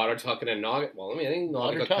Watertuck and a Naugatuck. Well, I think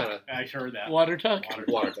Naugatuck kind of... I heard that. Watertuck.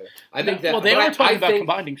 I think that... Well, they are talking about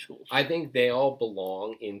combining schools. I think they all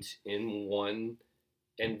belong in one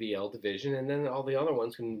NVL division, and then all the other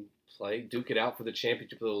ones can duke it out for the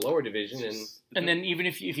championship of the lower division, and then even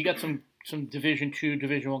if you got some Division 2,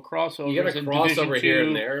 Division 1 crossovers, you got a crossover here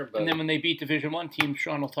and there, but... and then when they beat Division 1 teams,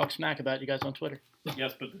 Sean will talk smack about you guys on Twitter.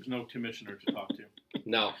 Yes, but there's no commissioner to talk to.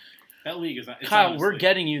 No, that league is not. Kyle, we're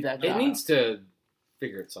getting you that. It needs to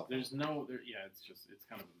figure itself. There's no, it's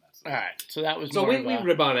kind of a mess. All right, so that was. So we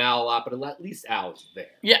rib on Al a lot, but at least Al's there.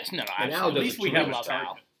 Yes, no, at least we have a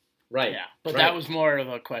Al. Right. Yeah, but that was more of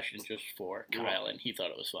a question just for Kyle, and he thought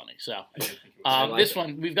it was funny. So this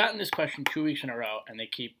one, we've gotten this question 2 weeks in a row, and they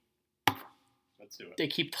keep. Let's do it. They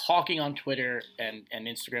keep talking on Twitter and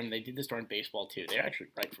Instagram. They did this during baseball too. They're actually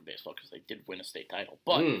right for baseball because they did win a state title.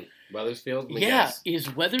 But Wethersfield,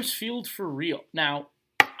 is Wethersfield for real? Now,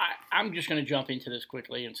 I'm just going to jump into this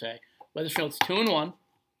quickly and say Wethersfield's 2-1.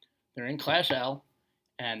 They're in Class L,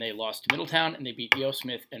 and they lost to Middletown, and they beat E.O.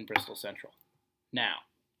 Smith and Bristol Central. Now,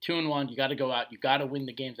 2-1, you got to go out. You got to win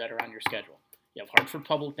the games that are on your schedule. You have Hartford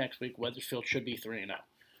Public next week. Wethersfield should be 3-0.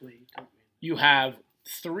 You have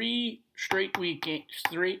 3 straight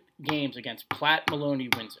games against Platte, Maloney,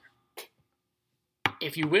 Windsor.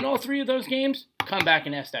 If you win all 3 of those games, come back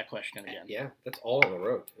and ask that question again. Yeah, that's all on the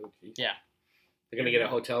road, too. Geez. Yeah. They're going to get a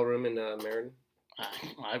hotel room in Meriden?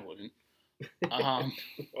 I wouldn't.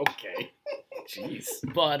 Okay. Jeez.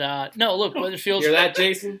 But, no, look, Wethersfield's... Hear that,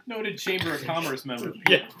 Jason? Noted Chamber of Commerce member.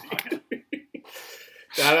 Yeah.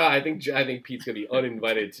 I think Pete's going to be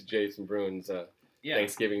uninvited to Jason Bruin's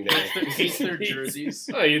Thanksgiving Day. It's their jerseys.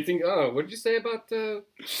 What did you say about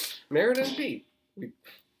Meriden and Pete?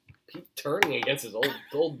 Pete turning against his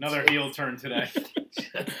old Another heel turn today.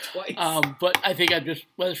 Twice. But I think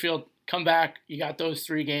Wethersfield, come back. You got those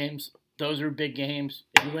 3 games. Those are big games.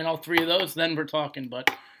 If you win all 3 of those, then we're talking. But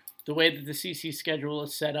the way that the CC schedule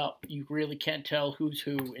is set up, you really can't tell who's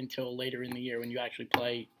who until later in the year when you actually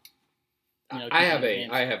play. I have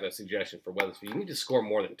a suggestion for Wethersfield. You need to score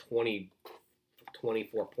more than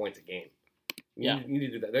 24 points a game. You need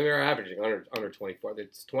to do that. They're averaging under 24.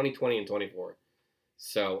 It's 20, 20, and 24.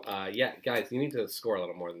 So, guys, you need to score a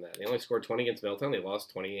little more than that. They only scored 20 against Middletown. They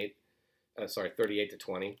lost 38 to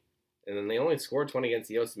 20. And then they only scored 20 against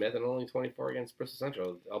E.O. Smith and only 24 against Bristol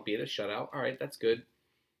Central, albeit a shutout. All right, that's good.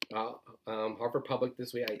 Harvard Public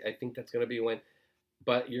this week, I think that's going to be a win.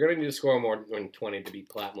 But you're going to need to score more than 20 to beat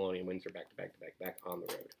Platte, Maloney, and Windsor back on the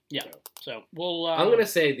road. Yeah. So we'll. I'm going to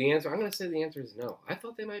say the answer. I'm going to say the answer is no. I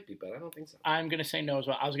thought they might be, but I don't think so. I'm going to say no as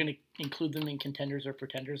well. I was going to include them in contenders or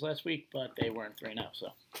pretenders last week, but they weren't 3-0, so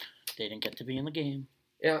they didn't get to be in the game.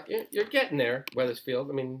 Yeah, you're getting there, Wethersfield.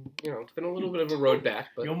 I mean, it's been a little bit of a road back,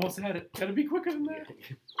 but You almost had it. Got to be quicker than that.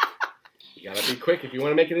 you got to be quick if you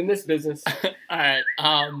want to make it in this business. All right.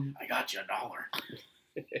 I got you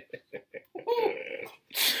 $1.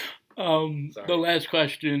 Sorry. The last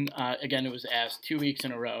question, again, it was asked 2 weeks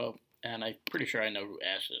in a row, and I'm pretty sure I know who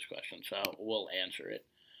asked this question, so we'll answer it.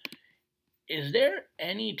 Is there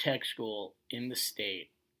any tech school in the state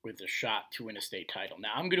with a shot to win a state title? Now,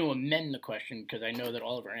 I'm going to amend the question because I know that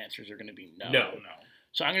all of our answers are going to be no. No.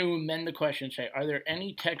 So I'm going to amend the question and say, are there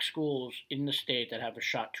any tech schools in the state that have a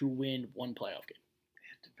shot to win one playoff game?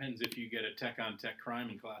 It depends if you get a tech-on-tech crime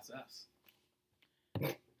in Class S. All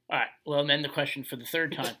right, well, amend the question for the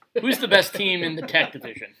third time. Who's the best team in the tech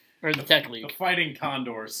division or the tech The league? Fighting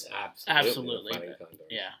Condors. Absolutely. the Fighting Condors.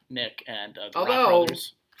 Yeah, Nick and the Rock Although,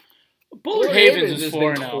 Brothers. Bullard Havens is has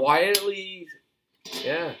 4-0.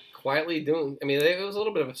 been quietly doing. I mean, it was a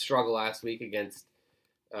little bit of a struggle last week against.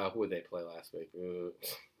 Who would they play last week?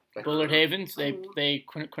 Bullard Havens, they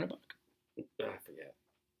Quinnebog. I forget.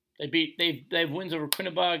 They have wins over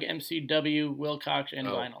Quinnebog, MCW, Wilcox, and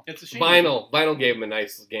Vinyl. It's a shame. Vinyl gave them a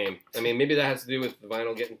nice game. I mean, maybe that has to do with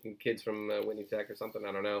Vinyl getting some kids from Whitney Tech or something.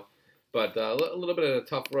 I don't know. But a little bit of a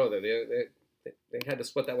tough road there. They had to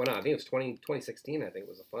split that one out. I think it was 2016, I think,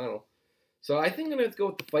 was the final. So I think I'm going to have to go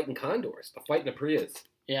with the Fighting Condors, the Fighting Aprias.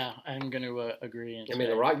 Yeah, I'm going to agree. And I mean,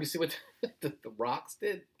 the Rock, you see what the Rocks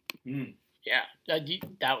did? Yeah,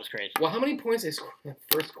 that was crazy. Well, how many points they scored in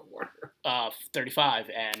the first quarter? 35,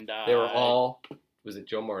 and They were all, was it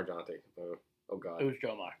Joe Marjonte? Oh, God. It was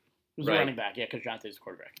Joe Mar. It was Right. the running back, yeah, because Jonte's the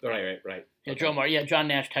quarterback. Right. Yeah, Okay. Joe Mar. Yeah, John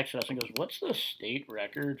Nash texted us and goes, "What's the state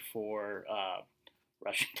record for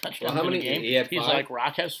rushing touchdowns how in a many- game?" he had He's 5? like,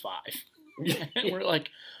 "Rock has 5." And we're like,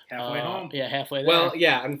 Halfway home. Yeah, halfway there. Well,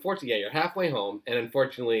 yeah, unfortunately, you're halfway home, and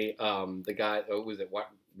unfortunately, the guy,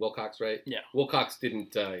 Wilcox, right? Yeah. Wilcox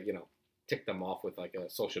didn't, tick them off with like a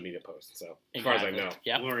social media post. So as far as I know,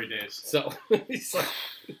 Yeah. Glory days. so he's like,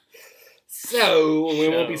 so we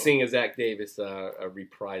won't be So- seeing a Zach Davis a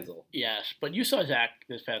reprisal. Yes, but you saw Zach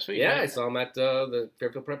this past week. Yeah, I right? saw him at the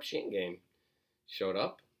Fairfield Prep Sheen game. Showed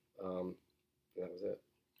up. That was it.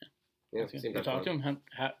 Yeah, Okay. seemed You like talked to fun. him?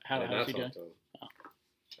 How's I did not he talk doing? to him. Oh.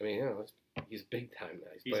 I mean, he's big time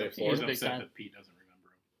now. He's He's, playing at he's Florida. big upset time. that Pete doesn't remember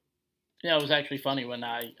him. Yeah, it was actually funny when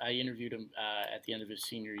I interviewed him at the end of his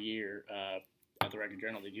senior year at the Record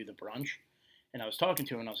Journal. They do the brunch, and I was talking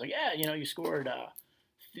to him, and I was like, "Yeah, you scored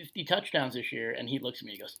 50 touchdowns this year," and he looks at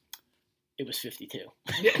me and goes, "It was 52."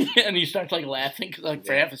 And he starts like laughing because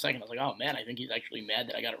for half a second I was like, "Oh man, I think he's actually mad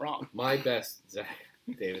that I got it wrong." My best Zach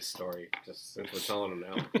Davis story, just since we're telling him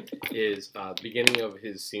now, is beginning of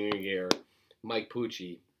his senior year. Mike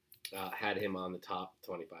Pucci had him on the top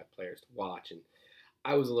 25 players to watch, and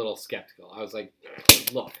I was a little skeptical. I was like,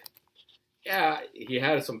 look, yeah, he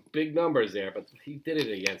had some big numbers there, but he did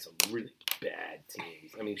it against some really bad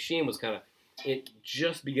teams. I mean, Sheen was kind of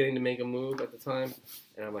just beginning to make a move at the time,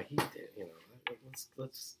 and I'm like, he did,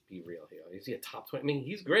 let's be real here. Is he a top 20? I mean,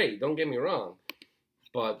 he's great, don't get me wrong,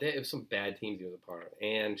 but there was some bad teams he was a part of,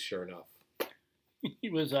 and sure enough, He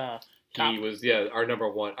was top. he was, our number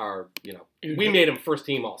one, He was- we made him first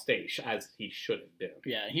team All-State, as he should have been.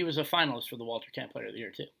 Yeah, he was a finalist for the Walter Camp Player of the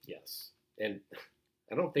Year too. Yes. And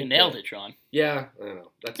I don't He think nailed it, Sean. Yeah, I don't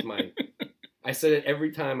know. That's my. I said it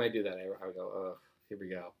every time I do that. I go, oh, here we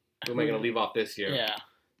go. Who am I going to leave off this year? Yeah.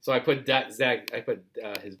 So I put Zach. I put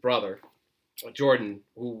his brother, Jordan,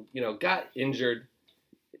 who got injured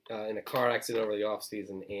in a car accident over the off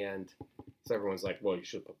season, and so everyone's like, well, you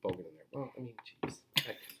should put Bogan in there. Well, I mean, jeez.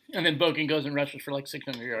 And then Bogan goes and rushes for like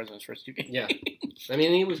 600 yards in his first 2 games. Yeah. I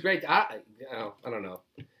mean, he was great. I don't know.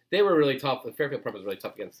 They were really tough. The Fairfield Prep was really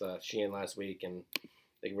tough against Sheehan last week, and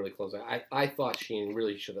they really closed out. I thought Sheehan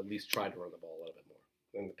really should at least try to run the ball a little bit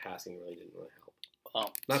more. And the passing really didn't really help.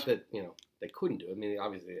 Well, Not that, they couldn't do it. I mean,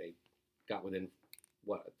 obviously they got within,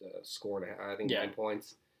 score, I think 9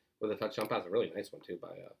 points with a touchdown pass. A really nice one, too, by,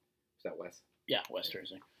 was that West? yeah, West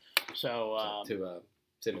Jersey. So, to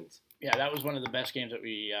Simmons. yeah, that was one of the best games that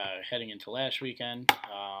we heading into last weekend.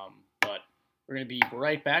 But we're going to be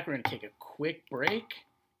right back. We're going to take a quick break,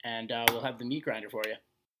 and we'll have the meat grinder for you.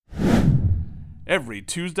 Every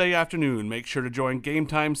Tuesday afternoon, make sure to join Game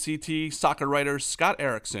Time CT soccer writers Scott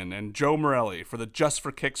Erickson and Joe Morelli for the Just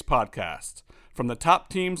for Kicks podcast. From the top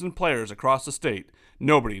teams and players across the state,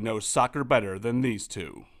 nobody knows soccer better than these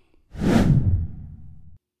two.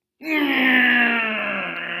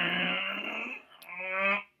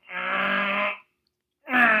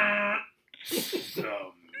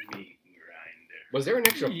 Was there an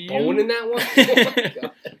extra bone in that one? Oh my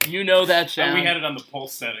God. You know that sound. We had it on the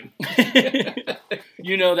pulse setting.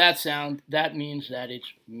 You know that sound. That means that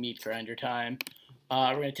it's meat grinder time.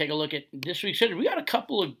 We're going to take a look at this week's schedule. We got a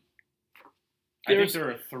couple of... I think there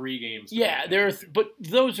are 3 games. Yeah, there are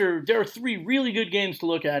 3 really good games to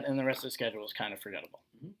look at, and the rest of the schedule is kind of forgettable.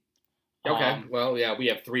 Okay, well, yeah, we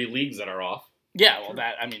have 3 leagues that are off. Yeah, well,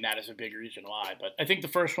 that is a big reason why. But I think the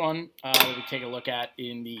first one we take a look at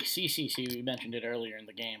in the CCC, we mentioned it earlier in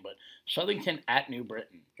the game, but Southington at New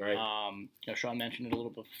Britain. Right. Sean mentioned it a little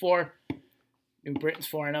bit before. New Britain's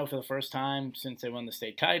 4-0 for the first time since they won the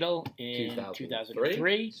state title in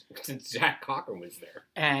 2003. Since Jack Cochran was there.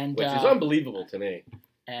 And which is unbelievable to me.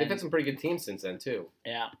 And, they've had some pretty good teams since then, too.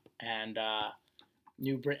 Yeah, and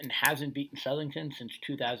New Britain hasn't beaten Southington since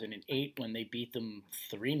 2008 when they beat them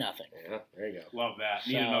 3-0. Yeah, there you go. Love that.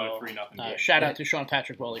 Need another 3-0 game. Shout out to Sean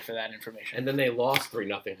Patrick Woolley for that information. And then they lost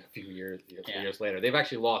 3-0 a few years later. They've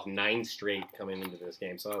actually lost 9 straight coming into this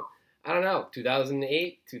game. So, I don't know.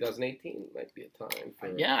 2008, 2018 might be a time for...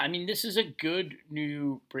 Yeah, I mean, this is a good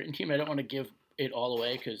New Britain team. I don't want to give it all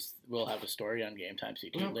away because we'll have a story on Game Time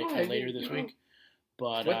CT later this week.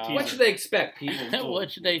 But what should they expect, people? What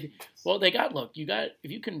should they? Well, if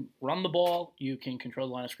you can run the ball, you can control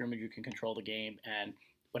the line of scrimmage, you can control the game. And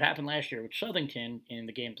what happened last year with Southington in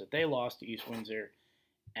the games that they lost to East Windsor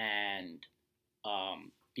and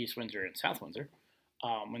South Windsor,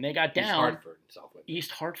 when they got down, East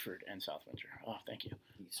Hartford and South Windsor. Oh, thank you.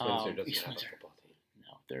 East Windsor doesn't have a football team.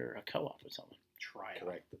 No, they're a co-op with someone.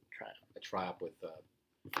 Correct. A try-up with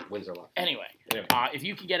Windsor Lock. Anyway, if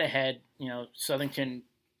you can get ahead, Southington,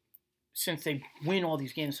 since they win all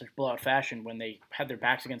these games in such blowout fashion, when they had their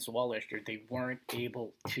backs against the wall last year, they weren't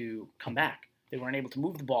able to come back. They weren't able to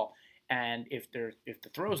move the ball. And if the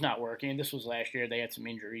throw's not working, and this was last year, they had some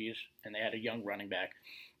injuries, and they had a young running back.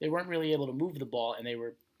 They weren't really able to move the ball, and they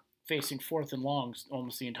were facing 4th and longs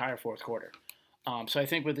almost the entire fourth quarter. So I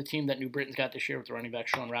think with the team that New Britain's got this year with the running back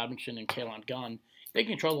Sean Robinson and Kaylon Gunn, they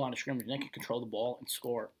can control the line of scrimmage, and they can control the ball and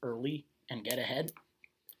score early and get ahead.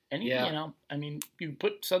 And, you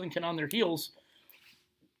put Southington on their heels,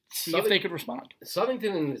 see if they could respond.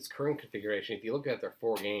 Southington in its current configuration, if you look at their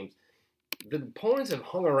 4 games, the opponents have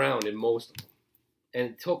hung around in most of them. And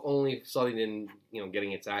it took only Southington,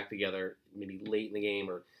 getting its act together maybe late in the game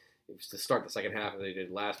or to start the second half as they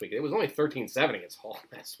did last week. It was only 13-7 against Hall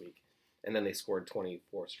last week. And then they scored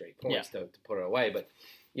 24 straight points to put it away. But,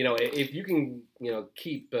 if you can,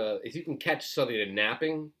 if you can catch Southington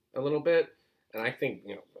napping a little bit, and I think,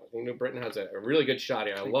 I think New Britain has a really good shot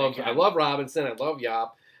here. I love Robinson. I love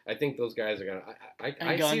Yop. I think those guys are gonna.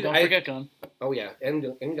 Don't forget Gunn. Oh yeah, and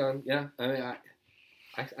Gunn. Yeah, I mean,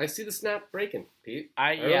 I see the snap breaking, Pete.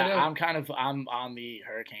 I'm on the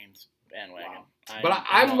Hurricanes bandwagon. Wow. But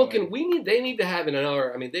I'm looking. They need to have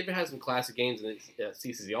another. I mean, they've had some classic games in the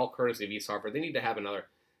CCC, all courtesy of East Hartford. They need to have another.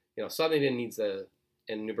 Southington needs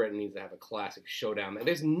and New Britain needs to have a classic showdown. And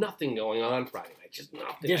there's nothing going on Friday night. Just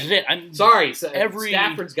nothing. This is it. Sorry,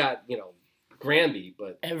 Stafford's got Granby,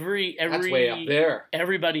 but that's way up there.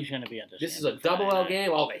 Everybody's going to be at this. This is a double L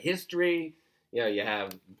game. All the history. You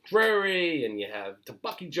have Drury and you have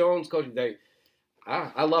Tabucky Jones coaching.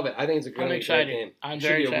 I love it. I think it's a great game. I'm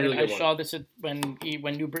very excited. Really I saw this when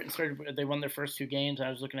New Britain started. They won their first 2 games. I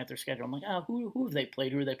was looking at their schedule. I'm like, who have they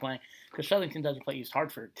played? Who are they playing? Because Southington doesn't play East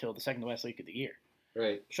Hartford till the second to last week of the year.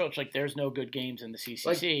 Right. So it's like there's no good games in the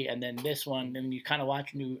CCC, and then this one, and you kind of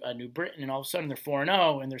watch New Britain, and all of a sudden they're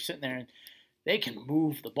 4-0, and they're sitting there, and they can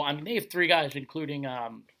move the ball. I mean, they have 3 guys, including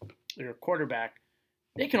their quarterback.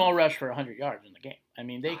 They can all rush for 100 yards in the game. I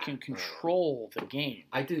mean, they can control the game.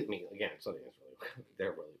 Again,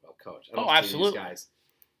 they're really well coached. Absolutely. These guys.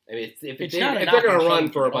 I mean, if they're going to run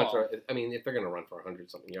for a bunch of, if they're going to run for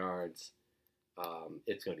 100-something yards,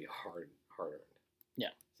 it's going to be hard earned. Yeah.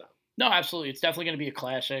 So. No, absolutely. It's definitely going to be a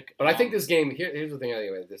classic. But I think this game, here's the thing I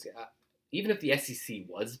think about this game. Even if the SEC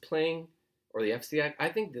was playing, or the FCI, I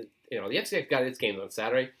think that, the FCI got its games on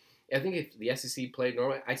Saturday. I think if the SEC played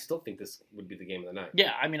normally, I still think this would be the game of the night.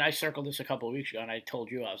 Yeah, I mean, I circled this a couple of weeks ago, and I told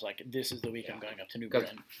you, I was like, this is the week I'm going up to New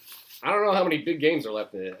Britain. I don't know how many big games are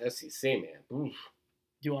left in the SEC, man. Oof.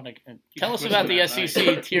 Do you want to tell us about the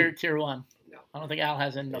SEC tier 1? No. I don't think Al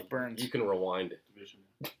has enough burns. You can rewind it.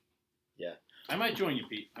 Yeah. I might join you,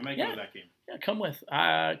 Pete. I might go to that game. Yeah, come with.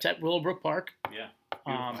 It's at Willowbrook Park. Yeah.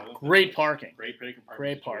 I love Great that. parking. Great parking.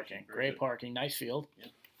 Great parking. situation. Very Great good. parking. Nice field. Yeah.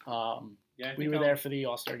 I We think were I'll- there for the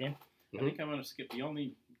All-Star game. I think I'm going to skip the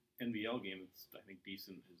only NVL game that's I think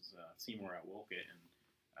decent is Seymour at Wolcott, and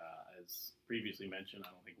as previously mentioned,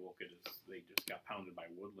 I don't think Wolcott they just got pounded by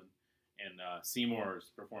Woodland, and Seymour's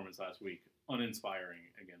performance last week uninspiring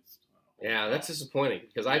against. Yeah, that's disappointing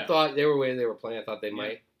because I Yeah. thought they were playing. I thought they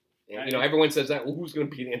might. And, you know, everyone says that. Well, who's going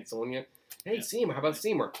to beat Ansonia? Hey, Yeah. Seymour. How about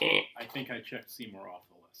Seymour? I think I checked Seymour off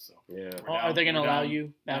the list. So Yeah. we're Are they going to we're allow down-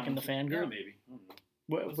 you back down in the to- fan Yeah, group? maybe. I don't know.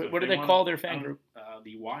 What So if do they want- call their fan group?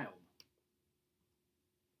 The Wild.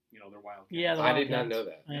 You know, they're Wild. Yeah, the I did not Wildcats. know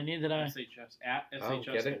that. I knew that I SHS at Oh, SHS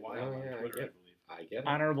get the it? Wild Oh, on yeah, I Twitter, I get it. believe. I get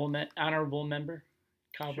it. honorable member,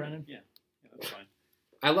 Kyle Sure, Brennan. Yeah, that's fine.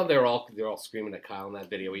 I love they're all screaming at Kyle in that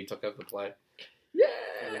video. He took up the play. Yeah.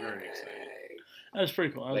 Very excited. That was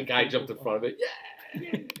pretty cool. That guy jumped in front of it.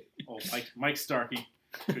 Yeah. Oh, Mike Starkey,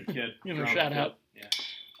 good kid. Give him a Ground shout kid. out. Yeah.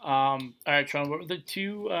 All right, Sean. What were the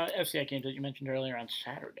two FCI games that you mentioned earlier on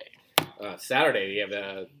Saturday? Saturday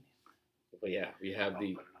we have we have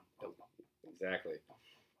the exactly.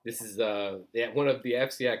 This is one of the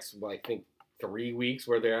FCX. I think 3 weeks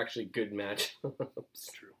where they're actually good matchups.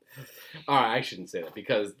 It's true. All right, I shouldn't say that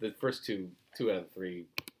because the first two out of three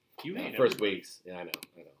You hate first everybody. weeks. Yeah, I know.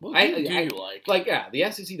 What I game do you like? like the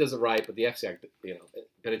FCC does it right, but the FCX,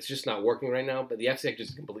 but it's just not working right now. But the FCX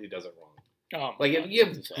just completely does it wrong. Oh, Like God, if you have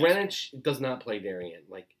it's a disaster. Greenwich does not play Darien.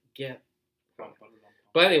 Like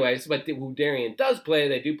But anyways, who Darien does play,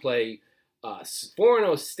 they do play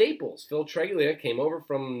 4-0 Staples. Phil Treglia came over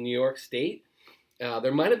from New York State.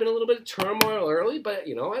 There might have been a little bit of turmoil early, but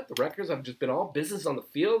you know what? The records have just been all business on the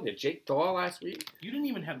field. You had Jake Dahl last week. You didn't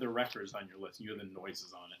even have the records on your list. You had the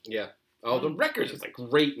noises on it. Yeah. Oh, the records is a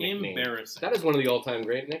great nickname. Embarrassing. That is one of the all-time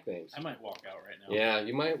great nicknames. I might walk out right now. Yeah,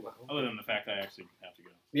 you might. Other than the fact I actually have to go.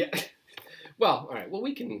 Yeah. Well, all right. Well,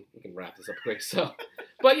 we can wrap this up quick. So,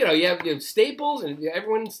 but you have Staples, and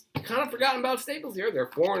everyone's kind of forgotten about Staples here. They're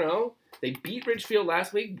 4-0. They beat Ridgefield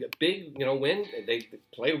last week. A big win. They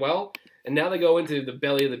played well, and now they go into the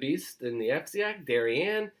belly of the beast in the FCIAC.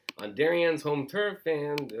 Darien on Darien's home turf,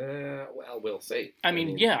 and well, we'll see. I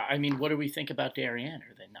mean, what do we think about Darien?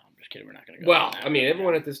 Are they? No, I'm just kidding. We're not going to go. Well, on that I mean, right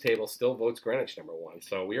everyone now. at this table still votes Greenwich number one,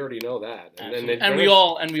 so we already know that. Absolutely. then we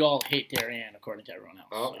all hate Darien according to everyone else.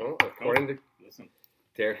 Oh, so. well, according to Listen,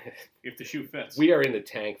 Darien, if the shoe fits. we are in the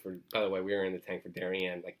tank for. By the way, we are in the tank for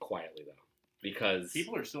Darien, like quietly though, because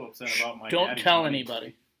People are still upset about my Don't daddy's tell money.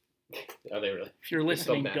 anybody. are they really? If you're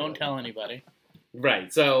listening, mad don't about tell anybody.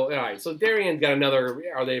 Right. So, all right. So Darien's got another.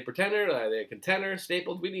 Are they a pretender? Are they a contender?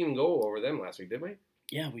 Staples. We didn't even go over them last week, did we?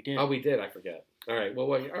 Yeah, we did. Oh, we did. I forget. All right. Well,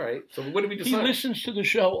 all right. So what did we He decide? listens to the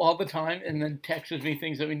show all the time and then texts me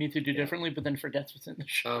things that we need to do differently, but then forgets what's in the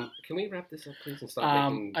show. Can we wrap this up, please, and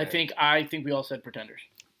stop making? I think we all said pretenders.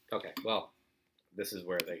 Okay. Well, this is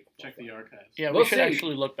where they Check the archives. Yeah, We'll we should see.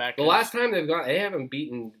 actually look back. The last time they haven't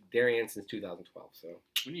beaten Darien since 2012. So.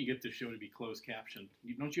 When do you get this show to be closed captioned?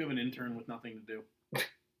 Don't you have an intern with nothing to do?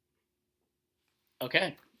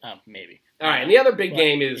 Okay, maybe. All right. And the other big But,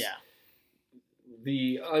 game is yeah.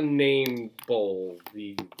 the unnamed bowl,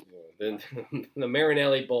 the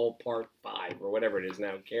Marinelli Bowl Part 5 or whatever it is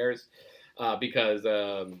now. Who cares? Because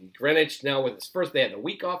Greenwich now with its first, they had a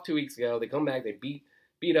week off 2 weeks ago. They come back, they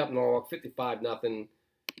beat up Norwalk 55-0.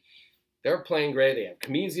 They're playing great. They have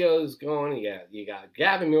Camizio's going. You got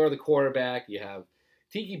Gavin Muir, the quarterback. You have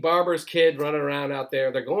Tiki Barber's kid running around out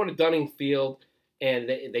there. They're going to Dunning Field, and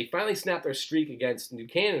they finally snapped their streak against New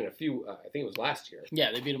Canaan I think it was last year.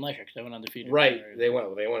 Yeah, they beat them last year because they went undefeated. Right.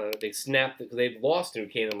 They snapped because they'd lost to New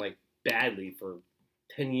Canaan like badly for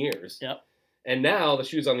 10 years. Yep. And now the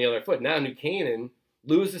shoe's on the other foot. Now New Canaan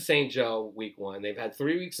lose to St. Joe week 1. They've had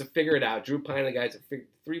 3 weeks to figure it out. Drew Pine and the guys have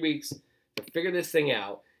 3 weeks to figure this thing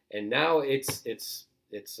out. And now it's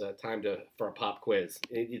time for a pop quiz.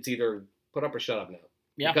 It's either put up or shut up now.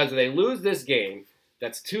 Yeah. Because if they lose this game,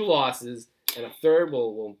 that's 2 losses, and a third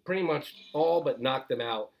will pretty much all but knock them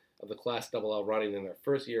out of the Class L running in their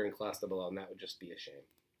first year in Class L, and that would just be a shame.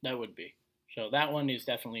 That would be. So that one is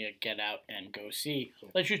definitely a get out and go see.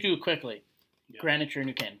 Let's just do it quickly. Yeah. Greenwich or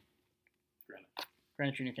New Canaan? Granted.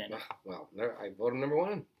 Greenwich or New Canaan? Well, I voted number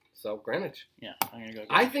 1, so Greenwich. Yeah, I'm going to go.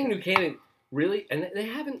 I think New Canaan really, and they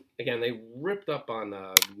haven't, again, they ripped up on,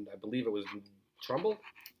 I believe it was Trumbull?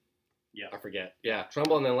 Yeah. I forget. Yeah,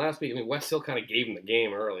 Trumbull, and then last week, West Hill kind of gave them the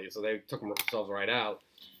game early, so they took themselves right out.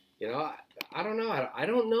 I don't know. I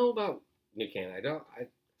don't know about New Canaan.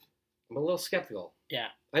 I'm a little skeptical. Yeah.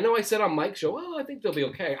 I know I said on Mike's show, I think they'll be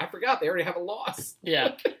okay. I forgot they already have a loss.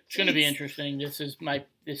 Yeah, it's going to be Jeez. interesting. This is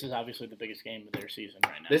obviously the biggest game of their season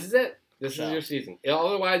right now. This is it. This So. is your season.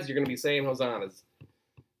 Otherwise, you're going to be saying hosannas.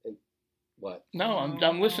 And what? No,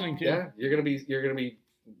 I'm listening to you. Yeah, you're going to be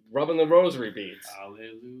rubbing the rosary beads.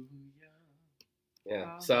 Hallelujah.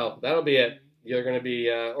 Yeah. So that'll be it. You're going to be,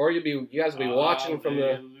 or you guys will be watching from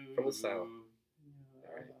the sound.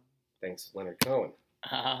 All right. Thanks, Leonard Cohen.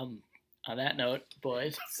 On that note,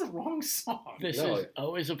 boys, That's the wrong song. this No. is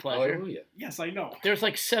always a pleasure. Hallelujah. Yes, I know. There's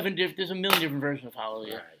like there's a million different versions of All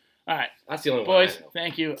Hallelujah. right. All right, That's the only boys, one I know.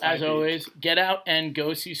 thank you. Thank As you. always, get out and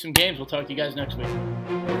go see some games. We'll talk to you guys next week.